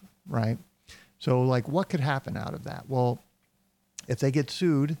roof, right? So, like, what could happen out of that? Well, if they get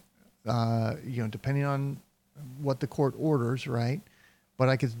sued, depending on what the court orders, right? But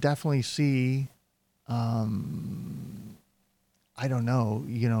I could definitely see, I don't know,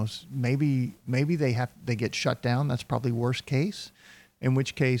 maybe they get shut down. That's probably worst case, in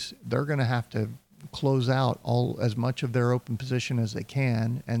which case they're going to have to close out as much of their open position as they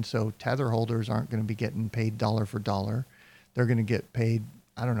can. And so Tether holders aren't going to be getting paid dollar for dollar. They're going to get paid,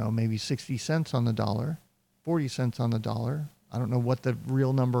 I don't know, maybe 60 cents on the dollar, 40 cents on the dollar. I don't know what the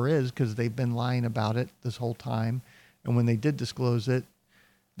real number is because they've been lying about it this whole time. And when they did disclose it,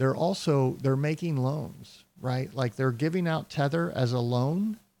 they're making loans, right? Like they're giving out Tether as a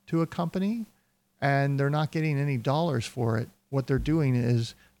loan to a company and they're not getting any dollars for it. What they're doing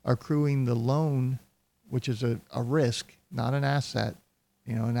is accruing the loan, which is a risk, not an asset.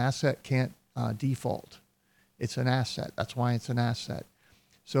 An asset can't default. It's an asset. That's why it's an asset.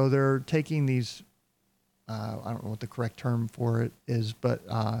 So they're taking these, I don't know what the correct term for it is, but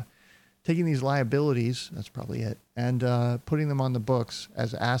taking these liabilities, that's probably it, and putting them on the books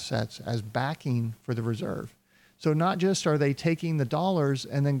as assets, as backing for the reserve. So not just are they taking the dollars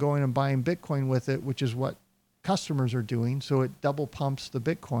and then going and buying Bitcoin with it, which is what customers are doing. So it double pumps the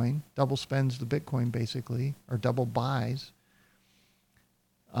Bitcoin, double spends the Bitcoin basically, or double buys,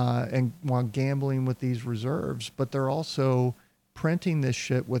 and while gambling with these reserves. But they're also printing this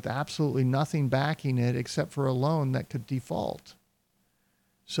shit with absolutely nothing backing it except for a loan that could default.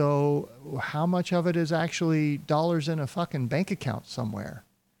 So how much of it is actually dollars in a fucking bank account somewhere?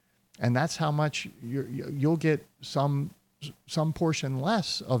 And that's how much you'll get some portion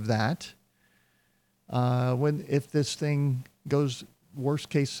less of that if this thing goes worst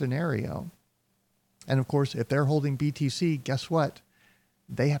case scenario. And of course, if they're holding BTC, guess what?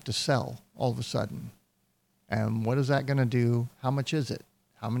 They have to sell all of a sudden. And what is that going to do? How much is it?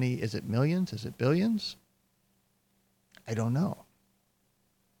 How many? Is it millions? Is it billions? I don't know.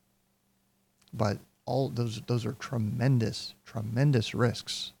 But all those are tremendous, tremendous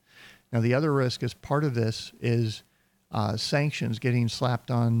risks. Now, the other risk as part of this is sanctions getting slapped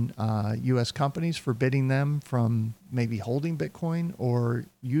on U.S. companies, forbidding them from maybe holding Bitcoin or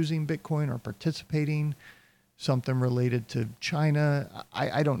using Bitcoin or participating, something related to China.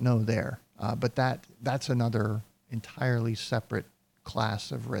 I don't know there, but that's another entirely separate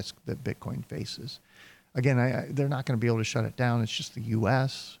class of risk that Bitcoin faces. Again, they're not going to be able to shut it down. It's just the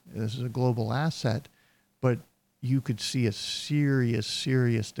U.S. This is a global asset, but you could see a serious,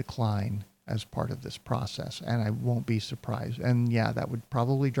 serious decline as part of this process, and I won't be surprised. And yeah, that would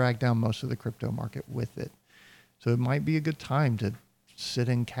probably drag down most of the crypto market with it. So it might be a good time to sit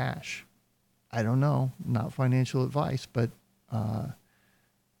in cash. I don't know, not financial advice, but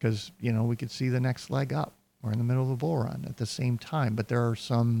because, we could see the next leg up. We're in the middle of a bull run at the same time, but there are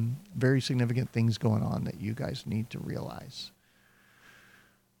some very significant things going on that you guys need to realize.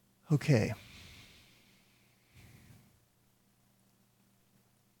 Okay.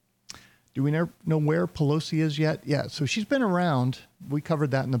 Do we know where Pelosi is yet? Yeah, so she's been around. We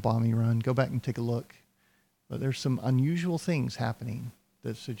covered that in the bombing run. Go back and take a look. But there's some unusual things happening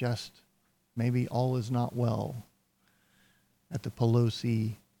that suggest maybe all is not well at the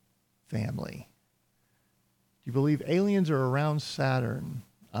Pelosi family. Do you believe aliens are around Saturn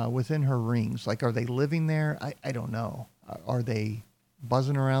within her rings? Like, are they living there? I don't know. Are they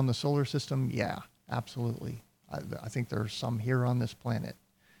buzzing around the solar system? Yeah, absolutely. I think there's some here on this planet,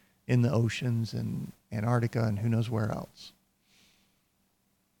 in the oceans and Antarctica and who knows where else.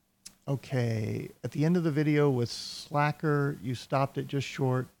 Okay, at the end of the video with Slacker, you stopped it just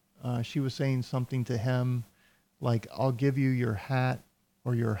short. She was saying something to him like, I'll give you your hat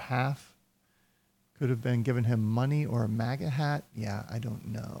or your half. Could have been giving him money or a MAGA hat. Yeah, I don't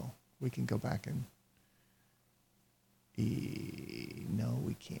know. We can go back and... No,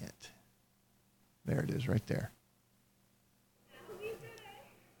 we can't. There it is right there.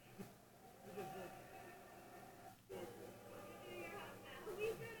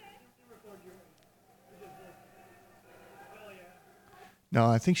 No,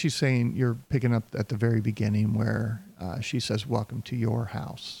 I think she's saying you're picking up at the very beginning where she says, welcome to your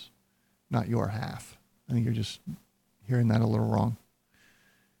house, not your half. I think you're just hearing that a little wrong.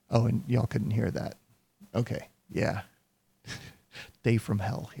 Oh, and y'all couldn't hear that. Okay, yeah. Day from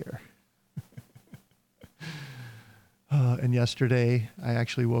hell here. And yesterday, I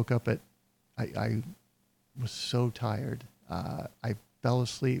actually woke up I was so tired. I fell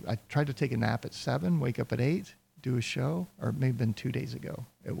asleep. I tried to take a nap at 7, wake up at 8. Do a show, or maybe been 2 days ago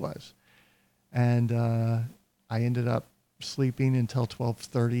it was. And I ended up sleeping until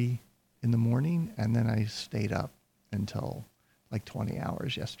 12:30 in the morning, and then I stayed up until like 20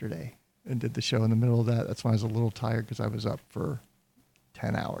 hours yesterday and did the show in the middle of that. That's why I was a little tired, because I was up for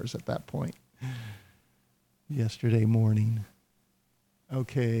 10 hours at that point yesterday morning.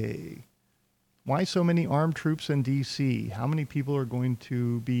 Okay. Why so many armed troops in D.C.? How many people are going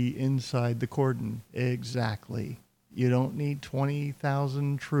to be inside the cordon? Exactly. You don't need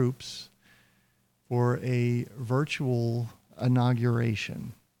 20,000 troops for a virtual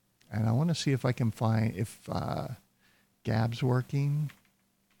inauguration. And I want to see if I can find if Gab's working.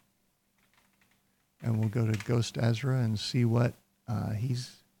 And we'll go to Ghost Ezra and see what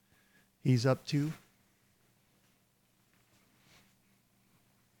he's up to.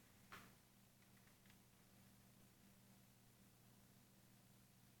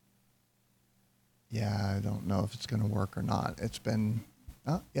 Yeah, I don't know if it's going to work or not. It's been,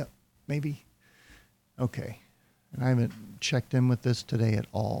 yep, maybe. Okay. And I haven't checked in with this today at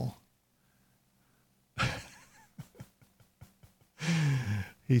all.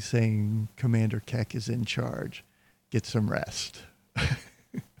 He's saying Commander Keck is in charge. Get some rest.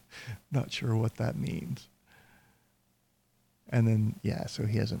 Not sure what that means. And then, yeah, so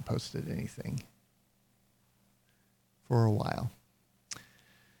he hasn't posted anything for a while.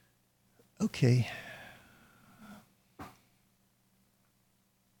 Okay.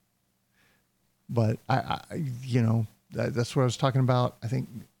 But that's what I was talking about. I think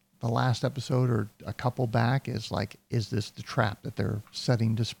the last episode or a couple back is like, is this the trap that they're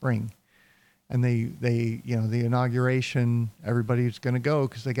setting to spring? And they the inauguration, everybody's going to go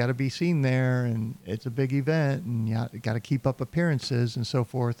because they got to be seen there, and it's a big event, and you got to keep up appearances and so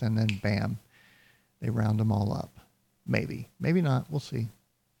forth. And then bam, they round them all up. Maybe not. We'll see.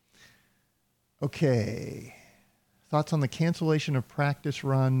 Okay. Thoughts on the cancellation of practice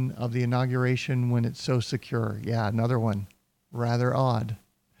run of the inauguration when it's so secure? Yeah, another one. Rather odd.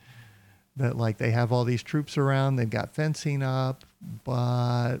 That like they have all these troops around, they've got fencing up,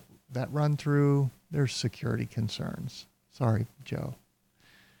 but that run through, there's security concerns. Sorry, Joe.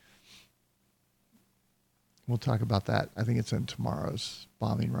 We'll talk about that. I think it's in tomorrow's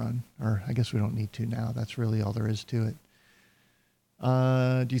bombing run. Or I guess we don't need to now. That's really all there is to it.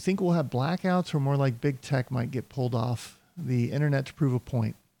 Do you think we'll have blackouts or more like big tech might get pulled off the internet to prove a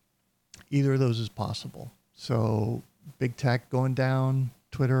point? Either of those is possible. So big tech going down,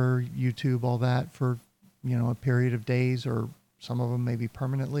 Twitter, YouTube, all that for, a period of days, or some of them maybe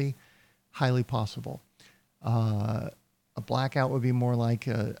permanently, highly possible. A blackout would be more like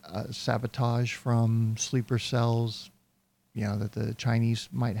a sabotage from sleeper cells, that the Chinese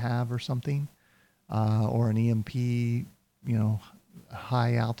might have or something, or an EMP,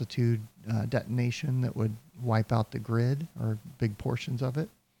 high altitude detonation that would wipe out the grid or big portions of it.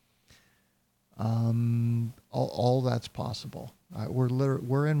 All that's possible.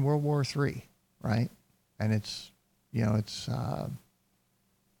 We're in World War III, right? And it's, it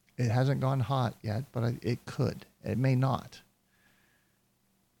hasn't gone hot yet, but it could. It may not.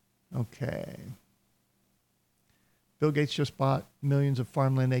 Okay. Bill Gates just bought millions of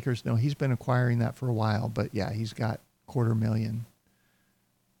farmland acres. No, he's been acquiring that for a while, but yeah, he's got 250,000.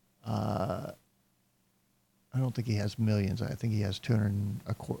 I don't think he has millions. I think he has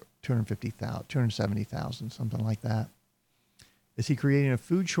 250,000, 270,000, something like that. Is he creating a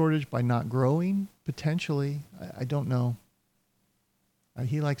food shortage by not growing? Potentially. I don't know.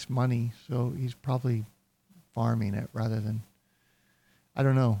 He likes money, so he's probably farming it rather than, I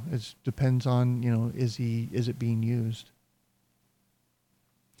don't know. It depends on, is it being used?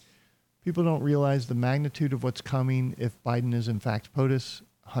 People don't realize the magnitude of what's coming if Biden is in fact POTUS.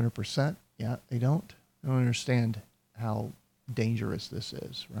 100%. Yeah, they don't. They don't understand how dangerous this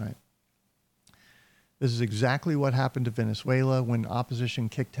is, right? This is exactly what happened to Venezuela when opposition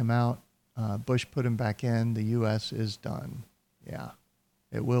kicked him out. Bush put him back in. The U.S. is done. Yeah,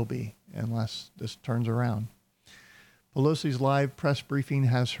 it will be unless this turns around. Pelosi's live press briefing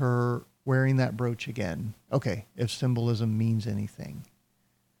has her wearing that brooch again. Okay, if symbolism means anything.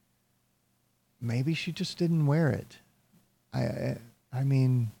 Maybe she just didn't wear it. I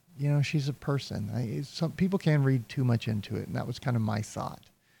mean, she's a person. Some people can read too much into it, and that was kind of my thought.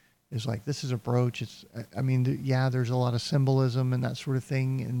 Is like, this is a brooch. There's a lot of symbolism and that sort of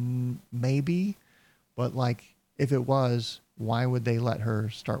thing, and maybe, but like, if it was, why would they let her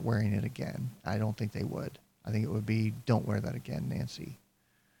start wearing it again? I don't think they would. I think it would be, don't wear that again, Nancy,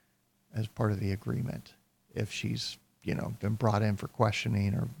 as part of the agreement. If she's, been brought in for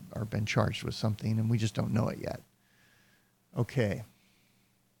questioning or been charged with something, and we just don't know it yet. Okay.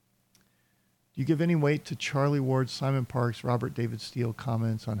 Do you give any weight to Charlie Ward, Simon Parks, Robert David Steele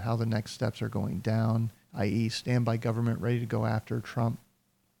comments on how the next steps are going down, i.e. standby government ready to go after Trump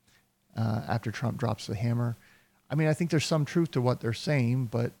drops the hammer? I mean, I think there's some truth to what they're saying,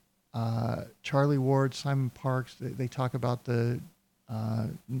 but Charlie Ward, Simon Parks, they talk about the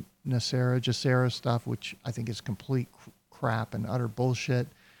Jacera stuff, which I think is complete crap and utter bullshit.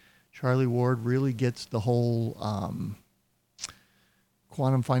 Charlie Ward really gets the whole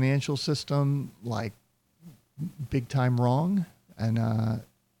quantum financial system like big time wrong. And,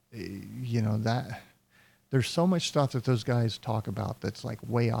 that there's so much stuff that those guys talk about that's like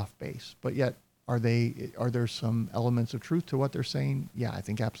way off base, but yet are there some elements of truth to what they're saying? Yeah, I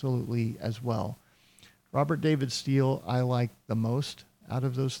think absolutely as well. Robert David Steele, I like the most out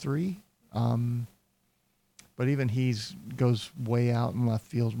of those three. But even goes way out in left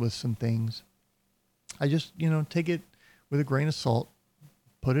field with some things. I just, take it with a grain of salt,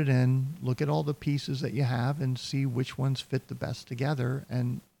 put it in, look at all the pieces that you have and see which ones fit the best together.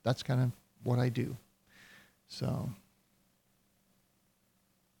 And that's kind of what I do. So,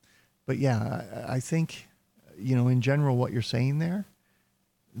 but yeah, I think, in general, what you're saying there,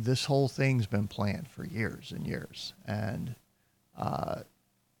 this whole thing's been planned for years and years. And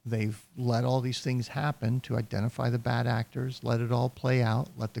they've let all these things happen to identify the bad actors, let it all play out,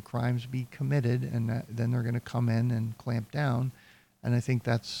 let the crimes be committed, and then they're going to come in and clamp down. And I think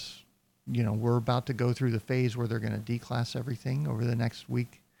that's, we're about to go through the phase where they're going to declass everything over the next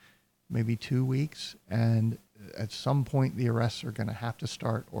week, maybe 2 weeks. And at some point, the arrests are going to have to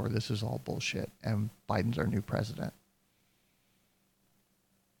start, or this is all bullshit. And Biden's our new president.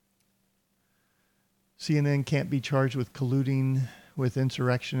 CNN can't be charged with colluding with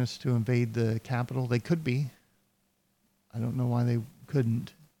insurrectionists to invade the Capitol. They could be. I don't know why they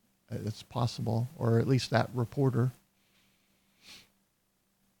couldn't. It's possible, or at least that reporter.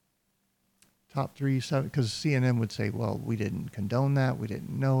 Top 3, 7, because CNN would say, well, we didn't condone that. We didn't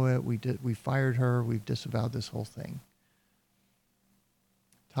know it. We fired her. We've disavowed this whole thing.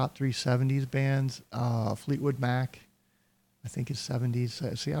 Top 3 70s bands, Fleetwood Mac, I think is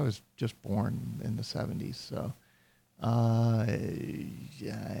 70s. See, I was just born in the 70s, so I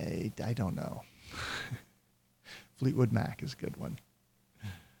don't know. Fleetwood Mac is a good one.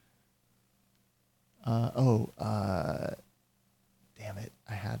 Damn it,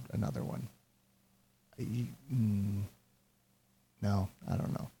 I had another one. No, I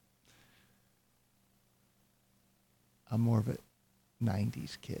don't know. I'm more of a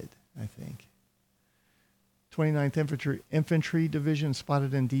 90s kid, I think. 29th Infantry Division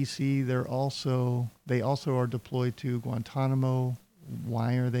spotted in D.C. They also are deployed to Guantanamo.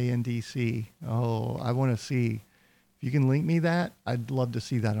 Why are they in D.C.? Oh, I want to see. If you can link me that, I'd love to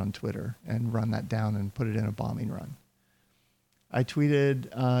see that on Twitter and run that down and put it in a bombing run. I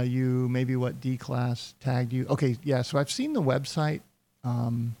tweeted you maybe what Declass tagged you. Okay, yeah, so I've seen the website.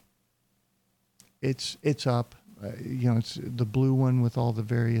 It's up. It's the blue one with all the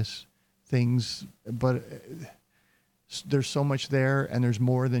various things, but there's so much there, and there's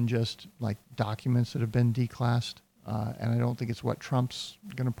more than just like documents that have been declassed. And I don't think it's what Trump's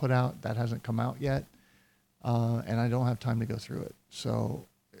going to put out. That hasn't come out yet. And I don't have time to go through it. So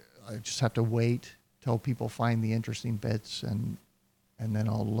I just have to wait till people find the interesting bits, and then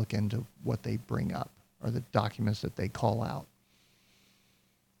I'll look into what they bring up or the documents that they call out.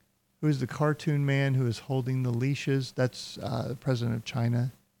 Who is the cartoon man who is holding the leashes? That's the president of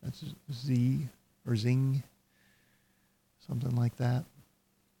China. That's Z or Xing, something like that.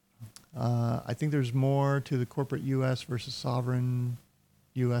 I think there's more to the corporate U.S. versus sovereign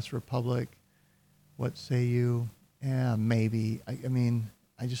U.S. republic. What say you? Yeah, maybe. I mean,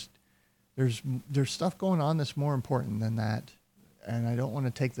 there's stuff going on that's more important than that. And I don't want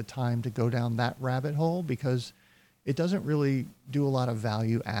to take the time to go down that rabbit hole because it doesn't really do a lot of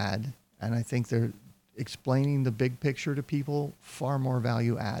value add. And I think they're explaining the big picture to people far more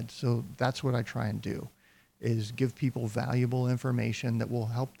value add. So that's what I try and do, is give people valuable information that will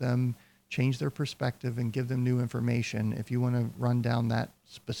help them change their perspective and give them new information. If you want to run down that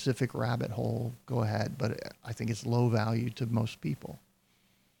specific rabbit hole, go ahead. But I think it's low value to most people.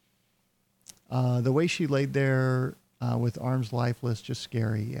 The way she laid there with arms lifeless, just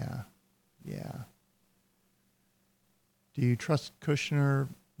scary. Yeah. Yeah. Do you trust Kushner?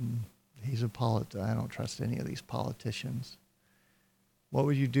 He's a I don't trust any of these politicians. What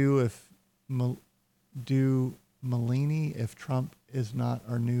would you do if Melania if Trump is not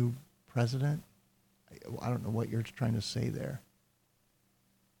our new president? I don't know what you're trying to say there.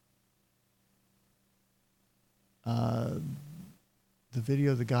 The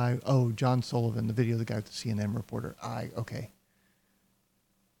video of the guy, John Sullivan, the video of the guy with the CNN reporter. Okay.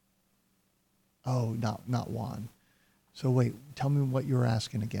 Oh, not Juan. So wait, tell me what you were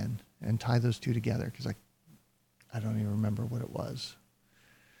asking again and tie those two together, because I don't even remember what it was.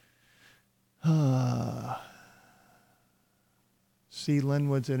 See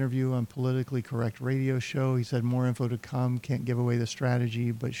Linwood's interview on Politically Correct radio show. He said more info to come. Can't give away the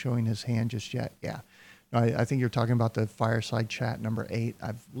strategy, but showing his hand just yet. Yeah. No, I think you're talking about the Fireside Chat number 8.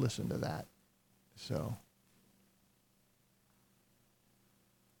 I've listened to that. So.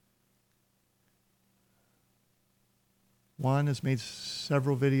 Juan has made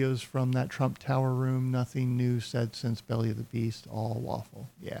several videos from that Trump Tower room. Nothing new said since Belly of the Beast. All waffle.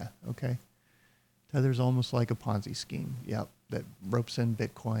 Yeah, okay. Tether's almost like a Ponzi scheme. Yep, that ropes in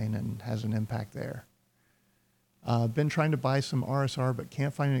Bitcoin and has an impact there. Been trying to buy some RSR, but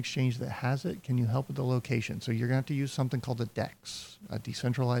can't find an exchange that has it. Can you help with the location? So you're going to have to use something called a DEX, a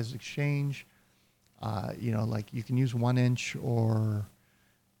decentralized exchange. Like you can use 1inch or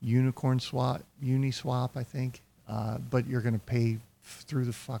Uniswap, I think. But you're going to pay through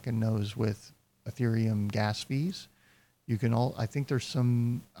the fucking nose with Ethereum gas fees. I think there's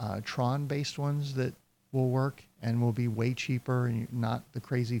some Tron-based ones that will work and will be way cheaper and not the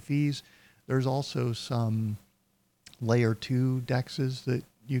crazy fees. There's also some layer 2 DEXs that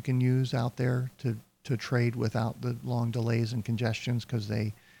you can use out there to trade without the long delays and congestions, because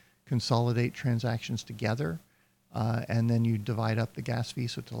they consolidate transactions together, and then you divide up the gas fee,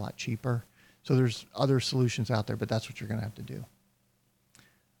 so it's a lot cheaper. So there's other solutions out there, but that's what you're going to have to do.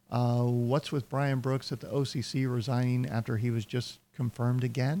 What's with Brian Brooks at the OCC resigning after he was just confirmed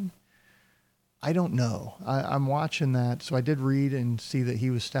again? I don't know. I'm watching that. So I did read and see that he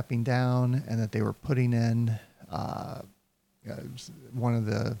was stepping down and that they were putting in one of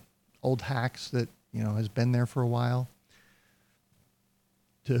the old hacks that has been there for a while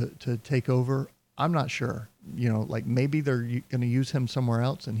to take over. I'm not sure. Like maybe they're going to use him somewhere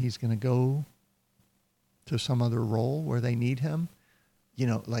else and he's going to go to some other role where they need him. You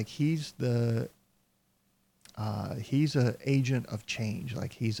know, like he's a agent of change.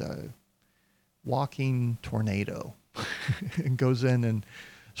 Like he's a walking tornado and goes in and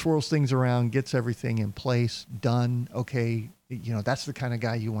swirls things around, gets everything in place, done. Okay. You know, that's the kind of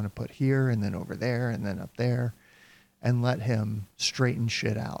guy you want to put here and then over there and then up there and let him straighten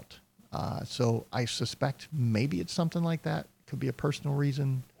shit out. So I suspect maybe it's something like that. Could be a personal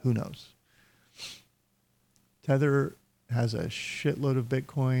reason. Who knows? Tether has a shitload of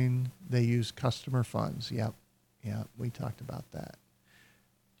Bitcoin. They use customer funds. Yep. Yeah, we talked about that.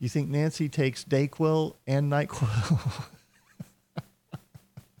 Do you think Nancy takes Dayquil and NyQuil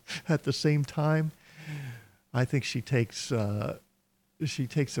at the same time? I think she takes a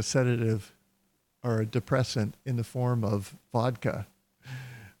sedative or a depressant in the form of vodka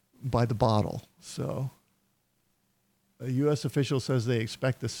by the bottle. So a U.S. official says they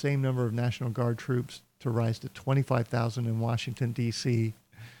expect the same number of National Guard troops to rise to 25,000 in Washington, D.C.,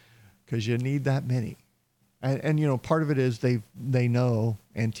 because you need that many. And, you know, part of it is they know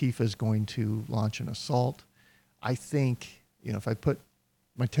Antifa is going to launch an assault. I think, you know, if I put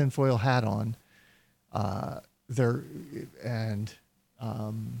my tinfoil hat on,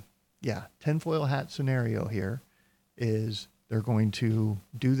 tinfoil hat scenario here is they're going to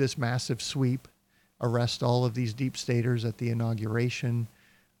do this massive sweep, arrest all of these deep staters at the inauguration.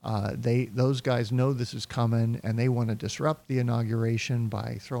 Those guys know this is coming, and they want to disrupt the inauguration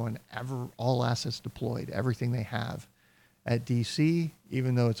by throwing all assets deployed, everything they have at DC,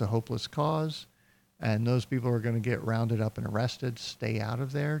 even though it's a hopeless cause. And those people are going to get rounded up and arrested. Stay out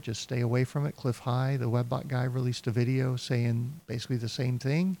of there. Just stay away from it. Cliff High, the Webbot guy, released a video saying basically the same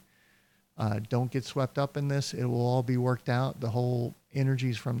thing. Don't get swept up in this. It will all be worked out. The whole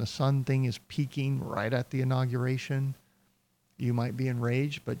energies from the sun thing is peaking right at the inauguration. You might be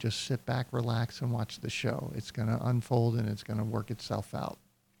enraged, but just sit back, relax, and watch the show. It's going to unfold, and it's going to work itself out.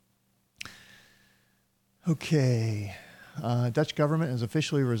 Okay. Dutch government has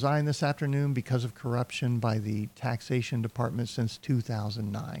officially resigned this afternoon because of corruption by the taxation department since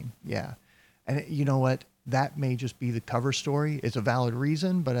 2009. Yeah. And you know what? That may just be the cover story. It's a valid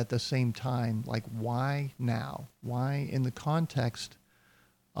reason, but at the same time, like, why now? Why in the context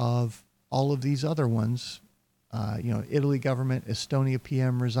of all of these other ones? Italy government, Estonia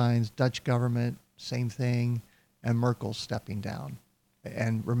PM resigns, Dutch government, same thing, and Merkel's stepping down.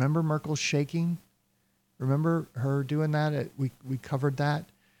 And remember Merkel's shaking? Remember her doing that? We covered that.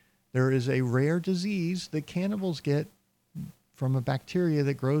 There is a rare disease that cannibals get from a bacteria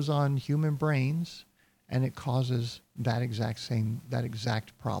that grows on human brains, and it causes that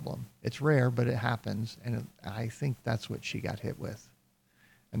exact problem. It's rare, but it happens, and I think that's what she got hit with.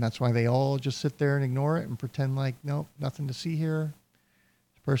 And that's why they all just sit there and ignore it and pretend like, nope, nothing to see here.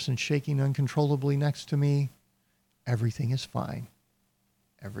 The person's shaking uncontrollably next to me. Everything is fine.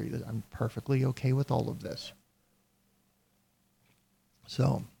 I'm perfectly okay with all of this.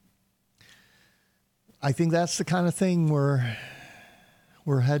 So I think that's the kind of thing we're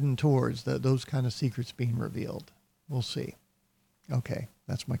heading towards, those kind of secrets being revealed. We'll see. Okay,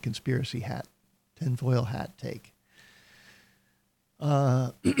 that's my conspiracy hat, tinfoil hat take.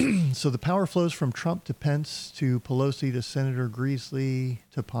 So the power flows from Trump to Pence to Pelosi to Senator Griesley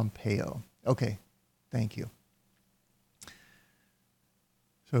to Pompeo. Okay, thank you.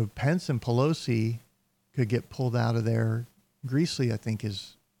 So Pence and Pelosi could get pulled out of there. Griesley, I think,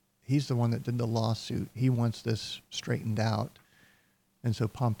 he's the one that did the lawsuit. He wants this straightened out. And so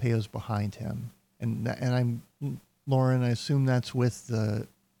Pompeo's behind him. And Lauren, I assume that's with the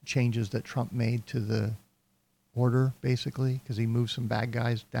changes that Trump made to the order, basically, because he moved some bad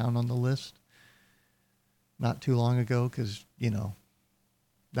guys down on the list not too long ago, because,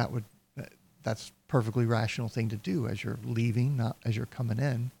 that's perfectly rational thing to do as you're leaving, not as you're coming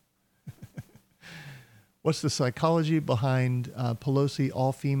in. What's the psychology behind Pelosi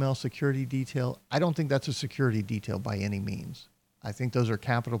all-female security detail? I don't think that's a security detail by any means. I think those are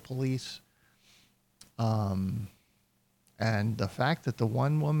Capitol Police. And the fact that the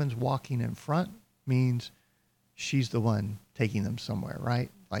one woman's walking in front means she's the one taking them somewhere, right?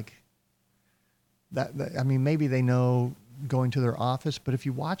 Like that I mean, maybe they know going to their office, but if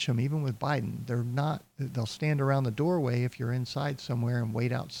you watch them, even with Biden, they'll stand around the doorway if you're inside somewhere and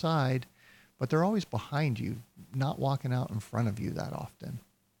wait outside, but they're always behind you, not walking out in front of you that often.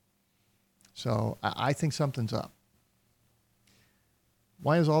 So I think something's up.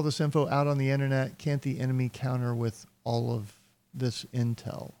 Why is all this info out on the internet? Can't the enemy counter with all of this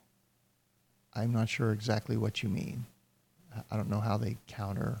intel? I'm not sure exactly what you mean. I don't know how they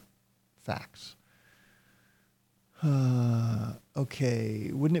counter facts.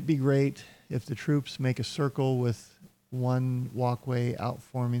 Okay, wouldn't it be great if the troops make a circle with one walkway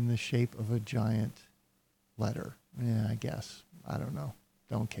outforming the shape of a giant letter. Yeah, I guess. I don't know.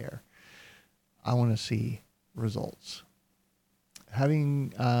 Don't care. I want to see results.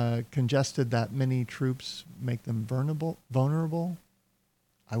 Having congested that many troops make them vulnerable?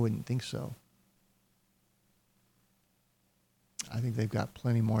 I wouldn't think so. I think they've got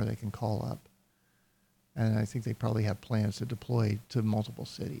plenty more they can call up. And I think they probably have plans to deploy to multiple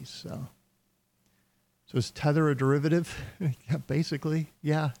cities. So is tether a derivative? Yeah, basically,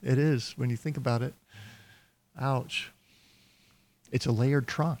 yeah, it is when you think about it. Ouch. It's a layered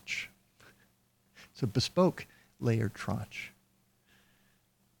tranche. It's a bespoke layered tranche.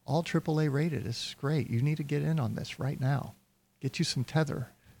 All AAA rated. It's great. You need to get in on this right now. Get you some tether.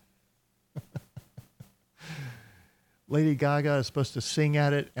 Lady Gaga is supposed to sing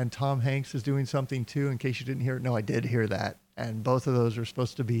at it, and Tom Hanks is doing something too, in case you didn't hear it. No, I did hear that. And both of those are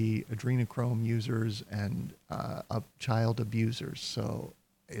supposed to be adrenochrome users and child abusers. So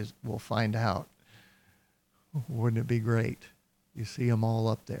we'll find out. Wouldn't it be great? You see them all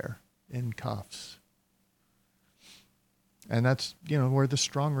up there in cuffs. And that's, where the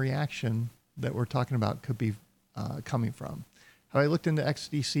strong reaction that we're talking about could be coming from. Have I looked into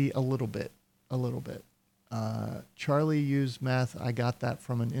XDC? A little bit. Charlie used meth. I got that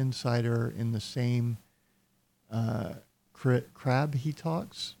from an insider in the same crap he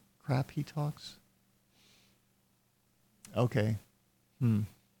talks. Okay.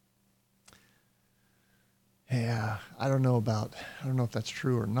 Yeah, I don't know if that's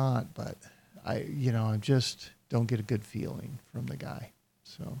true or not, but I just don't get a good feeling from the guy.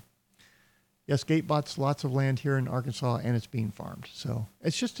 So yes, Gate bought lots of land here in Arkansas, and it's being farmed. So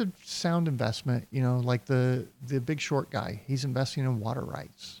it's just a sound investment, like the Big Short guy. He's investing in water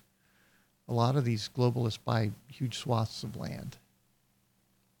rights. A lot of these globalists buy huge swaths of land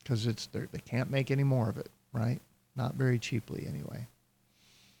because they can't make any more of it, right? Not very cheaply anyway.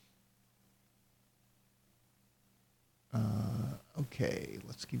 Okay,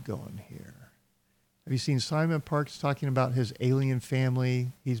 let's keep going here. Have you seen Simon Parks talking about his alien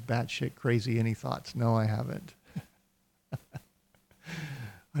family? He's batshit crazy. Any thoughts? No, I haven't.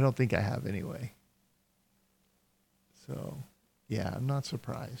 I don't think I have anyway. So, yeah, I'm not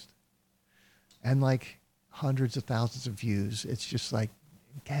surprised. And like hundreds of thousands of views. It's just like,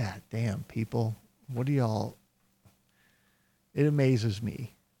 God damn, people. What do y'all... It amazes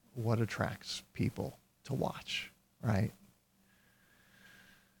me what attracts people to watch, right?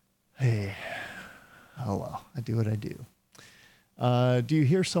 Hey... Oh, well, I do what I do. Do you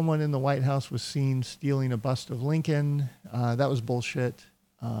hear someone in the White House was seen stealing a bust of Lincoln? That was bullshit.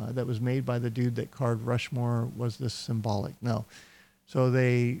 That was made by the dude that carved Rushmore. Was this symbolic? No. So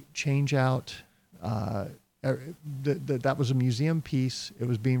they change out. That was a museum piece. It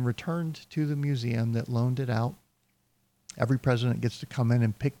was being returned to the museum that loaned it out. Every president gets to come in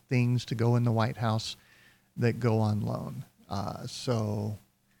and pick things to go in the White House that go on loan. So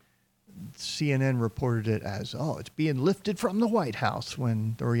CNN reported it as, it's being lifted from the White House,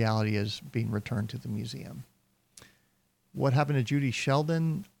 when the reality is being returned to the museum. What happened to Judy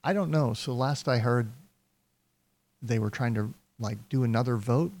Sheldon? I don't know. So last I heard, they were trying to do another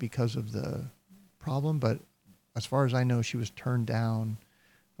vote because of the problem. But as far as I know, she was turned down.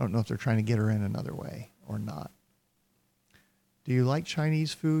 I don't know if they're trying to get her in another way or not. Do you like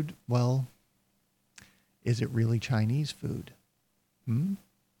Chinese food? Well, is it really Chinese food?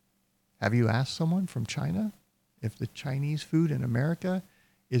 Have you asked someone from China if the Chinese food in America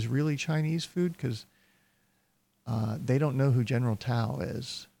is really Chinese food? Because they don't know who General Tao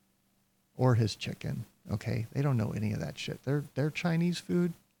is or his chicken. Okay, they don't know any of that shit. Their Chinese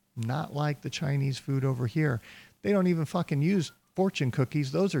food, not like the Chinese food over here. They don't even fucking use fortune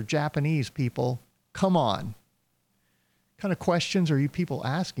cookies. Those are Japanese, people. Come on. What kind of questions are you people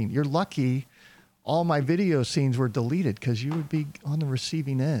asking? You're lucky all my video scenes were deleted, because you would be on the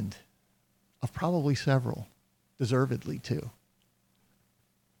receiving end of probably several, deservedly too.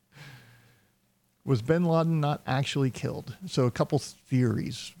 Was bin Laden not actually killed? So a couple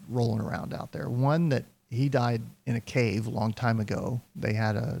theories rolling around out there. One, that he died in a cave a long time ago. They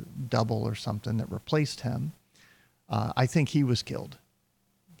had a double or something that replaced him. I think he was killed,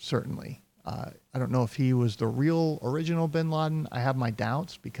 certainly. I don't know if he was the real original bin Laden. I have my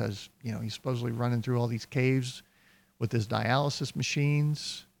doubts, because, he's supposedly running through all these caves with his dialysis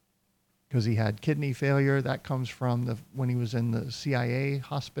machines, because he had kidney failure. That comes from when he was in the CIA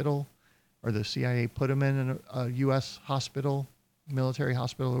hospital, or the CIA put him in a U.S. hospital, military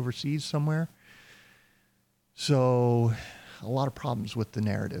hospital overseas somewhere. So a lot of problems with the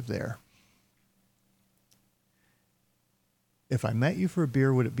narrative there. If I met you for a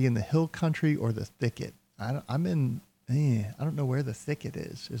beer, would it be in the hill country or the thicket? I'm in, I don't know where the thicket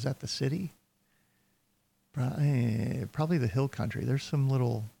is. Is that the city? Probably the hill country. There's some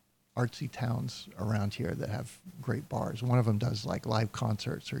little artsy towns around here that have great bars. One of them does like live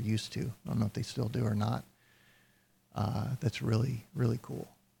concerts, or used to. I don't know if they still do or not. That's really, really cool.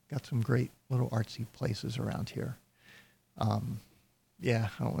 Got some great little artsy places around here. Yeah,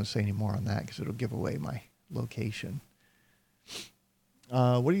 I don't want to say any more on that because it'll give away my location.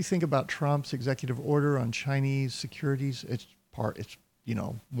 What do you think about Trump's executive order on Chinese securities? It's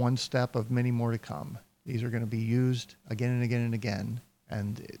one step of many more to come. These are going to be used again and again and again.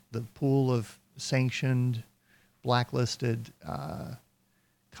 And the pool of sanctioned, blacklisted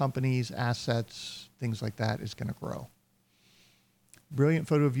companies, assets, things like that is going to grow. Brilliant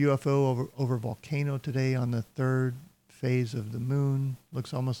photo of UFO over volcano today on the third phase of the moon.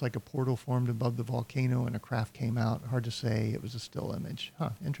 Looks almost like a portal formed above the volcano and a craft came out. Hard to say. It was a still image. Huh,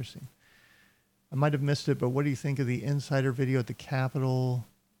 interesting. I might have missed it, but what do you think of the insider video at the Capitol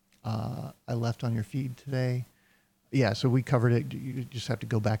I left on your feed today? Yeah, so we covered it. You just have to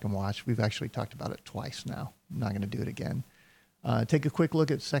go back and watch. We've actually talked about it twice now. I'm not going to do it again. Take a quick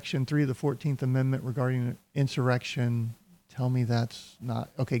look at Section 3 of the 14th Amendment regarding insurrection. Tell me that's not...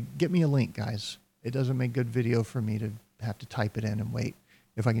 Okay, get me a link, guys. It doesn't make good video for me to have to type it in and wait.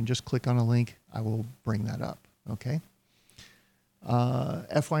 If I can just click on a link, I will bring that up, okay?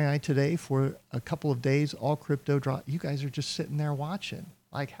 FYI today, for a couple of days, all crypto drop. You guys are just sitting there watching.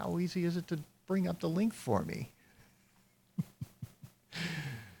 Like, how easy is it to bring up the link for me?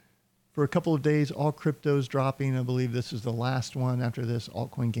 For a couple of days, all cryptos dropping. I believe this is the last one. After this,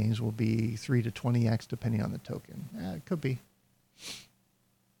 altcoin gains will be 3 to 20x depending on the token. It could be.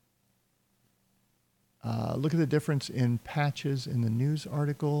 Look at the difference in patches in the news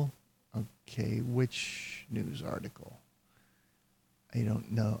article. Okay, which news article? I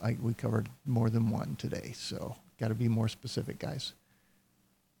don't know. We covered more than one today, so got to be more specific, guys.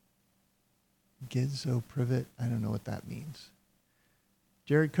 Gizzo Privet. I don't know what that means.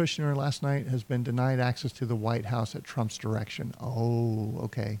 Jared Kushner last night has been denied access to the White House at Trump's direction. Oh,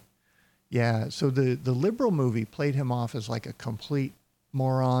 okay. Yeah, so the liberal movie played him off as like a complete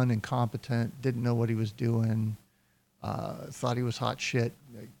moron, incompetent, didn't know what he was doing, thought he was hot shit.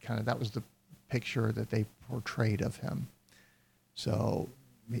 Kind of that was the picture that they portrayed of him. So,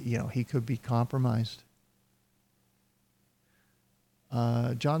 he could be compromised.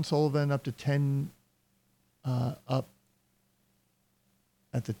 John Sullivan up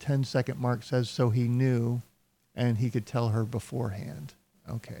at the 10-second mark says, so he knew and he could tell her beforehand.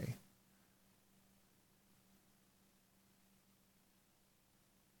 Okay.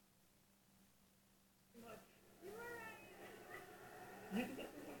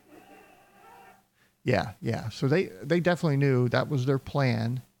 Yeah. So they definitely knew that was their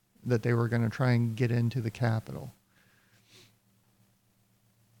plan, that they were going to try and get into the Capitol.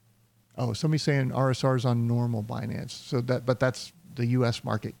 Oh, somebody's saying RSR is on normal Binance. But that's the U.S.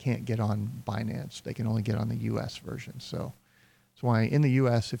 market can't get on Binance. They can only get on the U.S. version. So that's why in the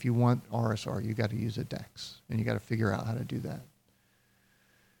U.S., if you want RSR, you got to use a DEX, and you got to figure out how to do that.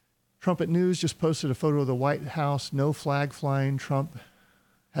 Trumpet News just posted a photo of the White House, no flag flying.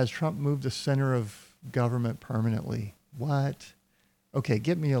 Has Trump moved the center of government permanently? What? Okay,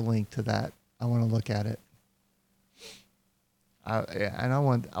 get me a link to that. I want to look at it.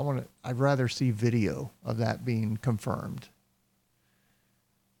 I'd rather see video of that being confirmed.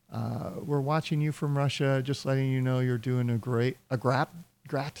 We're watching you from Russia, just letting you know you're doing a great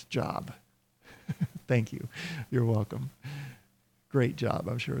job. Thank you. You're welcome. Great job,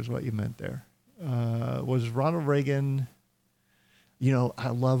 I'm sure is what you meant there. Was Ronald Reagan, I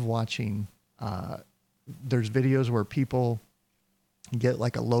love watching, there's videos where people get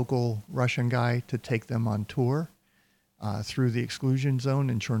like a local Russian guy to take them on tour through the exclusion zone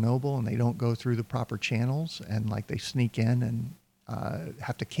in Chernobyl, and they don't go through the proper channels, and like they sneak in and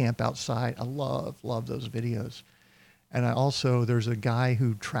have to camp outside. I love those videos. And there's a guy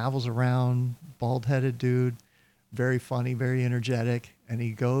who travels around, bald-headed dude, very funny, very energetic, and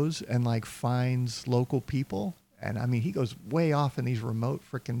he goes and like finds local people. And I mean, he goes way off in these remote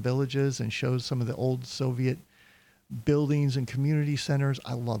frickin' villages and shows some of the old Soviet buildings and community centers.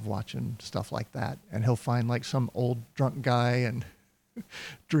 I love watching stuff like that. And he'll find like some old drunk guy and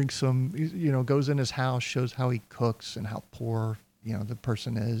drinks some, goes in his house, shows how he cooks and how poor, the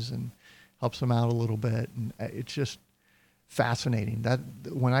person is, and helps him out a little bit. And it's just fascinating. That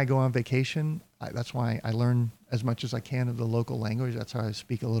when I go on vacation, that's why I learn as much as I can of the local language. That's how I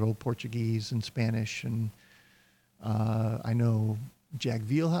speak a little Portuguese and Spanish, and I know Jag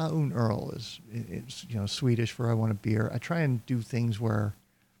vill ha en öl is it's Swedish for I want a beer. I try and do things where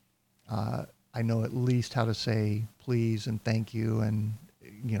I know at least how to say please and thank you and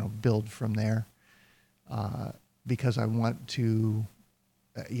build from there because I want to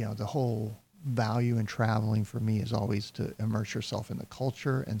the whole value in traveling for me is always to immerse yourself in the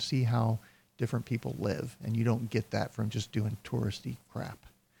culture and see how different people live, and you don't get that from just doing touristy crap.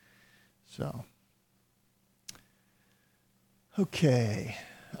 So okay.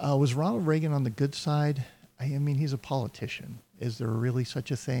 Was Ronald Reagan on the good side? I mean, he's a politician. Is there really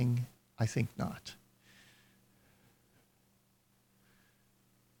such a thing? I think not.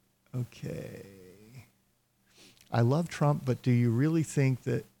 Okay. I love Trump, but do you really think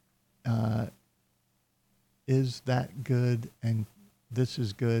that is that good and this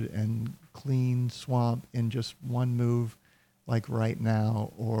is good and clean swamp in just one move like right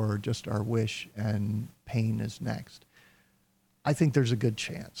now, or just our wish and pain is next? I think there's a good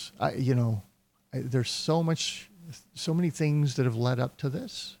chance. There's so many things that have led up to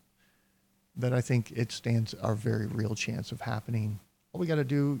this that I think it stands a very real chance of happening. All we got to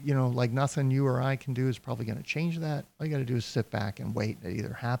do, like nothing you or I can do is probably going to change that. All you got to do is sit back and wait. It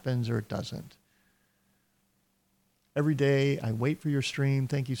either happens or it doesn't. Every day I wait for your stream.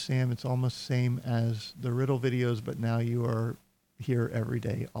 Thank you, Sam. It's almost the same as the riddle videos, but now you are here every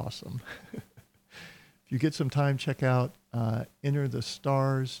day. Awesome. If you get some time, check out Enter the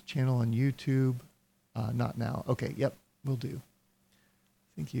Stars channel on YouTube. Not now. Okay. Yep. Will do.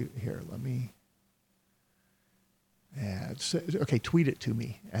 Let me. Yeah. Okay. Tweet it to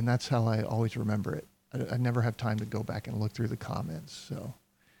me. And that's how I always remember it. I never have time to go back and look through the comments. So,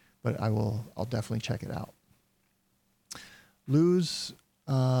 but I'll definitely check it out. Lose,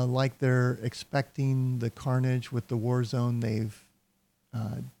 like they're expecting the carnage with the war zone they've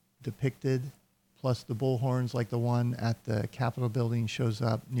depicted, plus the bullhorns like the one at the Capitol building shows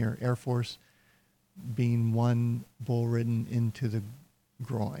up near Air Force, being one bull ridden into the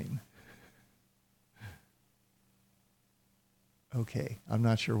groin. Okay, I'm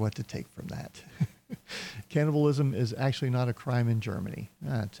not sure what to take from that. Cannibalism is actually not a crime in Germany.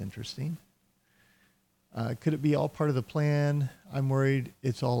 That's interesting. Could it be all part of the plan? I'm worried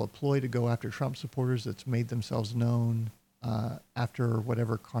it's all a ploy to go after Trump supporters that's made themselves known after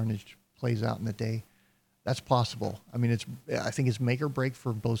whatever carnage plays out in the day. That's possible. I mean, I think it's make or break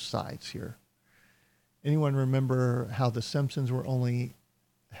for both sides here. Anyone remember how the Simpsons were only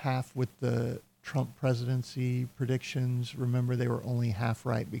half with the Trump presidency predictions? Remember, they were only half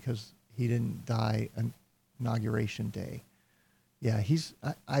right because he didn't die on Inauguration Day. Yeah,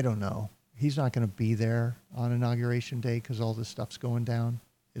 I don't know. He's not going to be there on Inauguration Day because all this stuff's going down,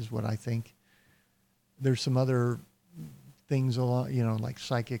 is what I think. There's some other things along, like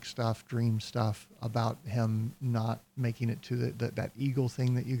psychic stuff, dream stuff about him not making it to that eagle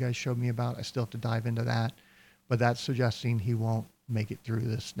thing that you guys showed me about. I still have to dive into that, but that's suggesting he won't make it through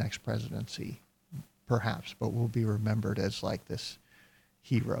this next presidency, perhaps, but will be remembered as like this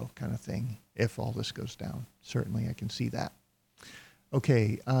hero kind of thing if all this goes down. Certainly I can see that.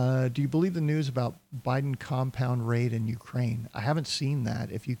 Okay, do you believe the news about Biden compound raid in Ukraine? I haven't seen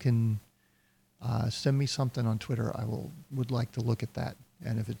that. If you can send me something on Twitter, I would like to look at that.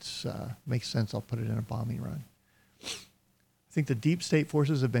 And if it makes sense, I'll put it in a bombing run. I think the deep state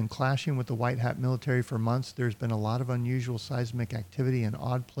forces have been clashing with the white hat military for months. There's been a lot of unusual seismic activity in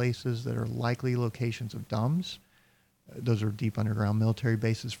odd places that are likely locations of DUMBs. Those are deep underground military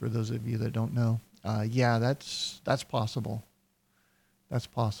bases for those of you that don't know. Yeah, that's possible. That's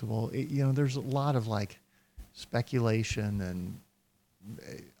possible. There's a lot of like speculation and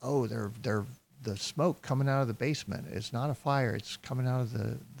they're the smoke coming out of the basement. It's not a fire. It's coming out of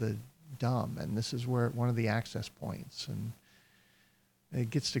the dump, and this is where one of the access points. And it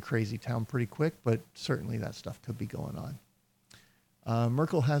gets to crazy town pretty quick, but certainly that stuff could be going on.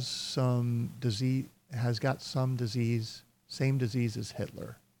 Merkel has some disease. Has got some disease. Same disease as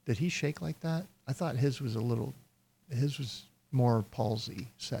Hitler. Did he shake like that? I thought his was more palsy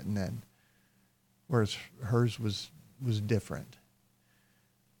setting in, whereas hers was different.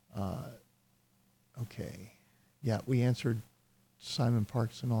 Okay. Yeah, we answered Simon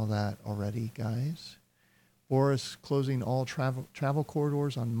Parks and all that already, guys. Boris closing all travel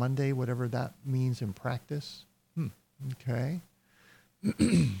corridors on Monday, whatever that means in practice. Okay.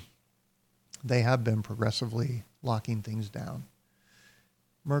 They have been progressively locking things down.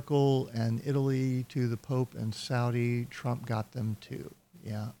 Merkel and Italy to the Pope and Saudi. Trump got them too.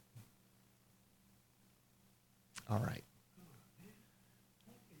 Yeah. All right.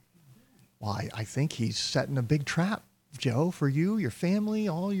 Well, I think he's setting a big trap, Joe, for you, your family,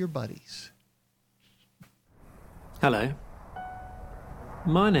 all your buddies. Hello.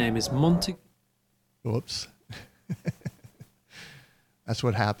 My name is Monty. Whoops. That's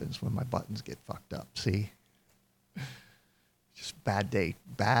what happens when my buttons get fucked up. See? Just bad day.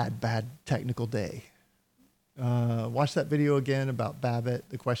 Bad technical day. Watch that video again about Babbitt.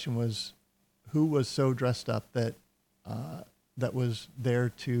 The question was, who was so dressed up that was there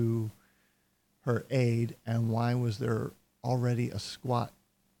to her aid, and why was there already a SWAT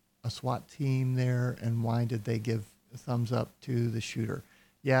team there, and why did they give a thumbs up to the shooter?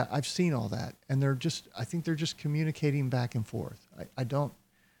 Yeah, I've seen all that, and I think they're just communicating back and forth.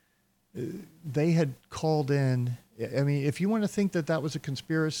 They had called in. I mean, if you want to think that was a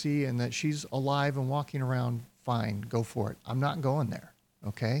conspiracy and that she's alive and walking around, fine, go for it. I'm not going there,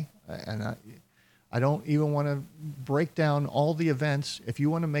 okay? And I don't even want to break down all the events. If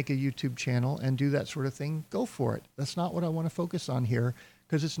you want to make a YouTube channel and do that sort of thing, go for it. That's not what I want to focus on here,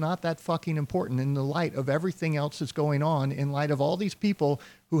 because it's not that fucking important in the light of everything else that's going on, in light of all these people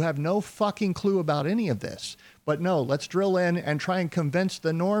who have no fucking clue about any of this. But no, let's drill in and try and convince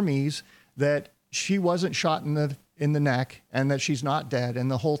the normies that she wasn't shot in the neck and that she's not dead and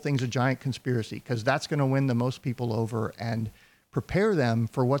the whole thing's a giant conspiracy, because that's going to win the most people over and prepare them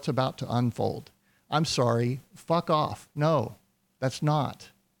for what's about to unfold. I'm sorry, fuck off. No, that's not.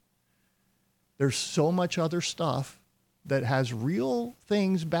 There's so much other stuff that has real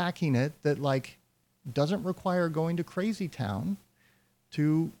things backing it that, like, doesn't require going to crazy town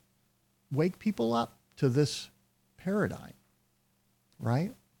to wake people up to this paradigm,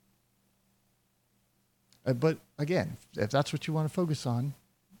 right? But again, if that's what you want to focus on,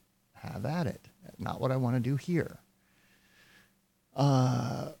 have at it. Not what I want to do here.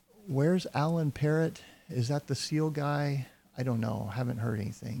 Where's Alan Parrott? Is that the SEAL guy? I don't know. I haven't heard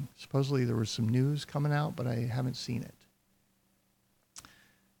anything. Supposedly there was some news coming out, but I haven't seen it.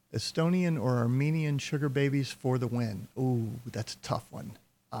 Estonian or Armenian sugar babies for the win? Ooh, that's a tough one.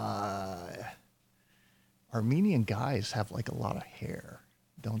 Armenian guys have like a lot of hair,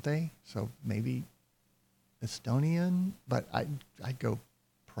 don't they? So maybe Estonian, but I'd go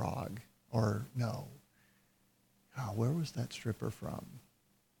Prague, or no. Oh, where was that stripper from?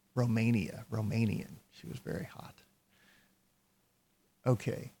 Romanian. She was very hot.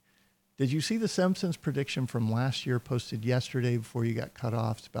 Okay. Did you see the Simpsons prediction from last year posted yesterday before you got cut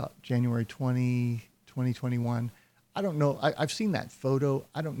off? It's about January 2021. I don't know. I've seen that photo.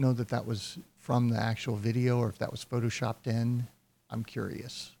 I don't know that was from the actual video or if that was photoshopped in. I'm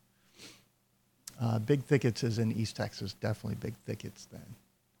curious. Big thickets is in East Texas. Definitely big thickets then.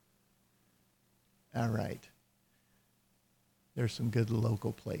 All right. There's some good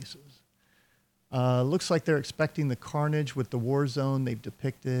local places. Looks like they're expecting the carnage with the war zone they've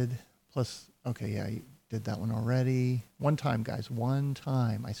depicted. Plus, okay, yeah, you did that one already. One time, guys, one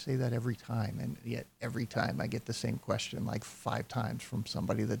time. I say that every time, and yet every time I get the same question like 5 times from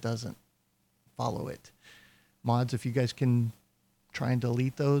somebody that doesn't follow it. Mods, if you guys can try and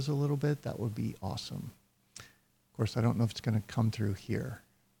delete those a little bit, that would be awesome. Of course, I don't know if it's going to come through here,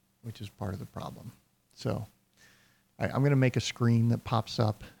 which is part of the problem. So I'm going to make a screen that pops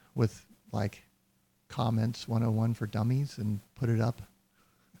up with like comments 101 for dummies and put it up.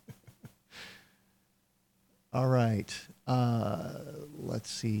 All right. Let's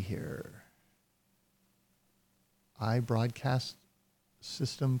see here. iBroadcast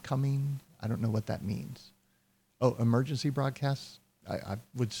system coming. I don't know what that means. Oh, emergency broadcasts? I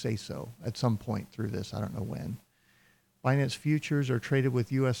would say so at some point through this. I don't know when. Binance futures are traded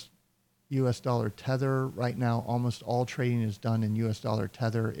with US dollar tether. Right now, almost all trading is done in US dollar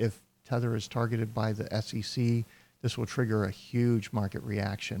tether. If tether is targeted by the SEC, this will trigger a huge market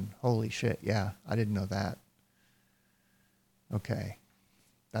reaction. Holy shit. Yeah, I didn't know that. Okay.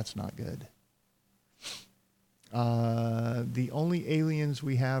 That's not good. The only aliens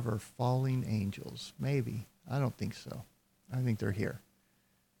we have are falling angels. Maybe. I don't think so. I think they're here.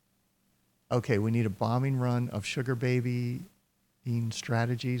 Okay, we need a bombing run of sugar baby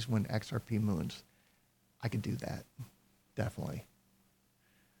strategies when XRP moons. I could do that. Definitely.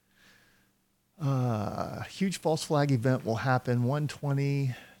 Huge false flag event will happen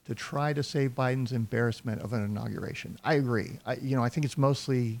 120 to try to save Biden's embarrassment of an inauguration. I agree. I think it's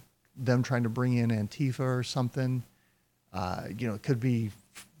mostly them trying to bring in Antifa or something. It could be,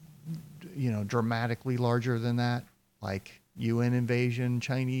 dramatically larger than that, like UN invasion,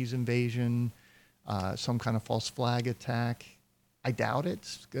 Chinese invasion, some kind of false flag attack. I doubt it.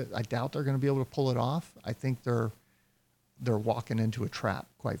 I doubt they're going to be able to pull it off. I think they're walking into a trap,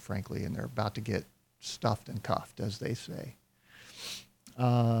 quite frankly, and they're about to get stuffed and cuffed, as they say.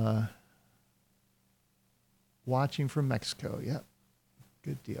 Watching from Mexico. Yep.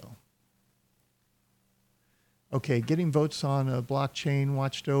 Good deal. Okay, getting votes on a blockchain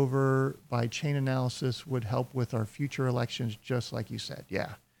watched over by chain analysis would help with our future elections, just like you said.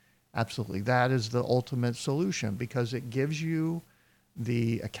 Yeah, absolutely. That is the ultimate solution because it gives you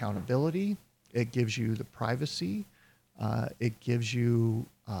the accountability, it gives you the privacy, it gives you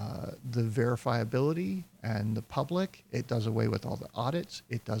the verifiability and the public. It does away with all the audits.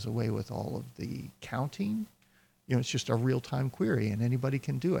 It does away with all of the counting. You know, it's just a real-time query and anybody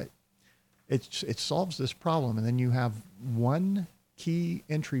can do it. It solves this problem. And then you have one key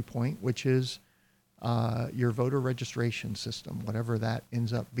entry point, which is your voter registration system, whatever that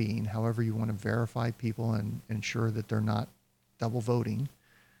ends up being, however you want to verify people and ensure that they're not double voting.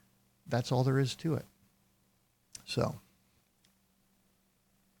 That's all there is to it. So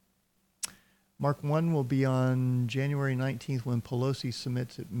Mark 1 will be on January 19th when Pelosi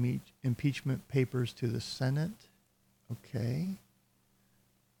submits impeachment papers to the Senate. Okay.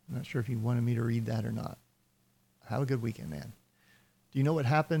 I'm not sure if you wanted me to read that or not. Have a good weekend, man. Do you know what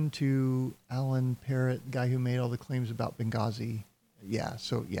happened to Alan Parrott, the guy who made all the claims about Benghazi? Yeah,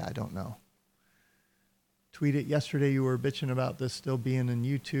 I don't know. Tweeted yesterday you were bitching about this still being on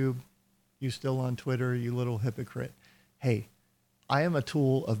YouTube. You still on Twitter, you little hypocrite. Hey, I am a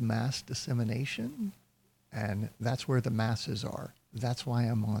tool of mass dissemination, and that's where the masses are. That's why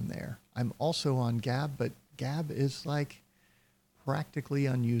I'm on there. I'm also on Gab, but Gab is like practically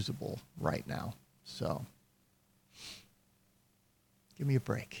unusable right now. So give me a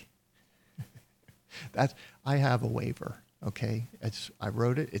break. I have a waiver, okay? I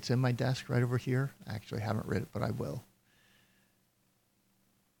wrote it. It's in my desk right over here. I actually haven't read it, but I will.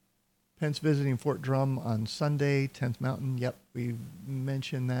 Pence visiting Fort Drum on Sunday, 10th Mountain. Yep, we've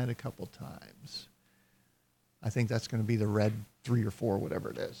mentioned that a couple times. I think that's going to be the red 3 or 4,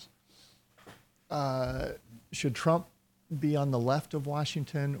 whatever it is. Should Trump be on the left of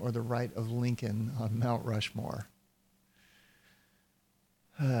Washington or the right of Lincoln on Mount Rushmore?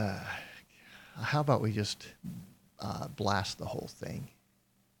 How about we just blast the whole thing?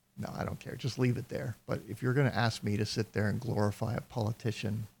 No, I don't care. Just leave it there. But if you're going to ask me to sit there and glorify a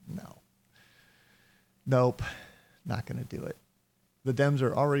politician, no. Nope, not going to do it. The Dems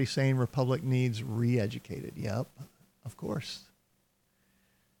are already saying Republic needs re-educated. Yep, of course.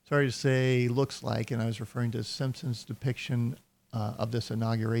 Sorry to say, looks like, and I was referring to Simpson's depiction of this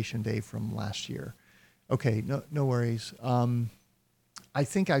inauguration day from last year. Okay, no worries. I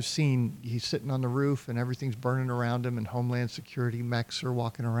think I've seen he's sitting on the roof and everything's burning around him and Homeland Security mechs are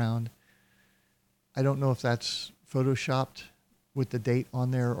walking around. I don't know if that's photoshopped with the date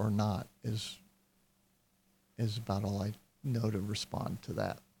on there or not, is about all I know to respond to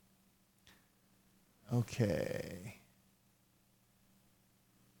that. Okay.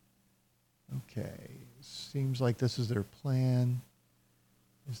 Seems like this is their plan.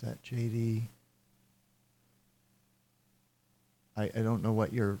 Is that JD? I don't know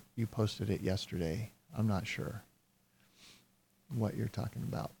what you posted it yesterday. I'm not sure what you're talking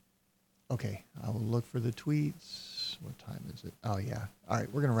about. Okay, I will look for the tweets. What time is it? Oh, yeah. All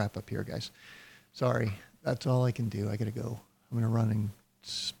right, we're going to wrap up here, guys. Sorry, that's all I can do. I got to go. I'm going to run and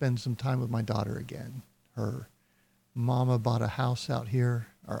spend some time with my daughter again. Her mama bought a house out here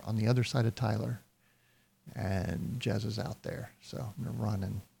or on the other side of Tyler, and Jez is out there. So I'm going to run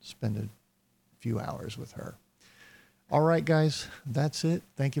and spend a few hours with her. All right, guys, that's it.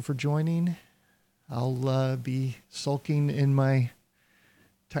 Thank you for joining. I'll be sulking in my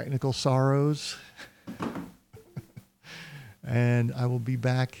technical sorrows. And I will be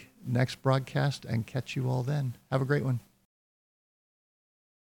back next broadcast and catch you all then. Have a great one.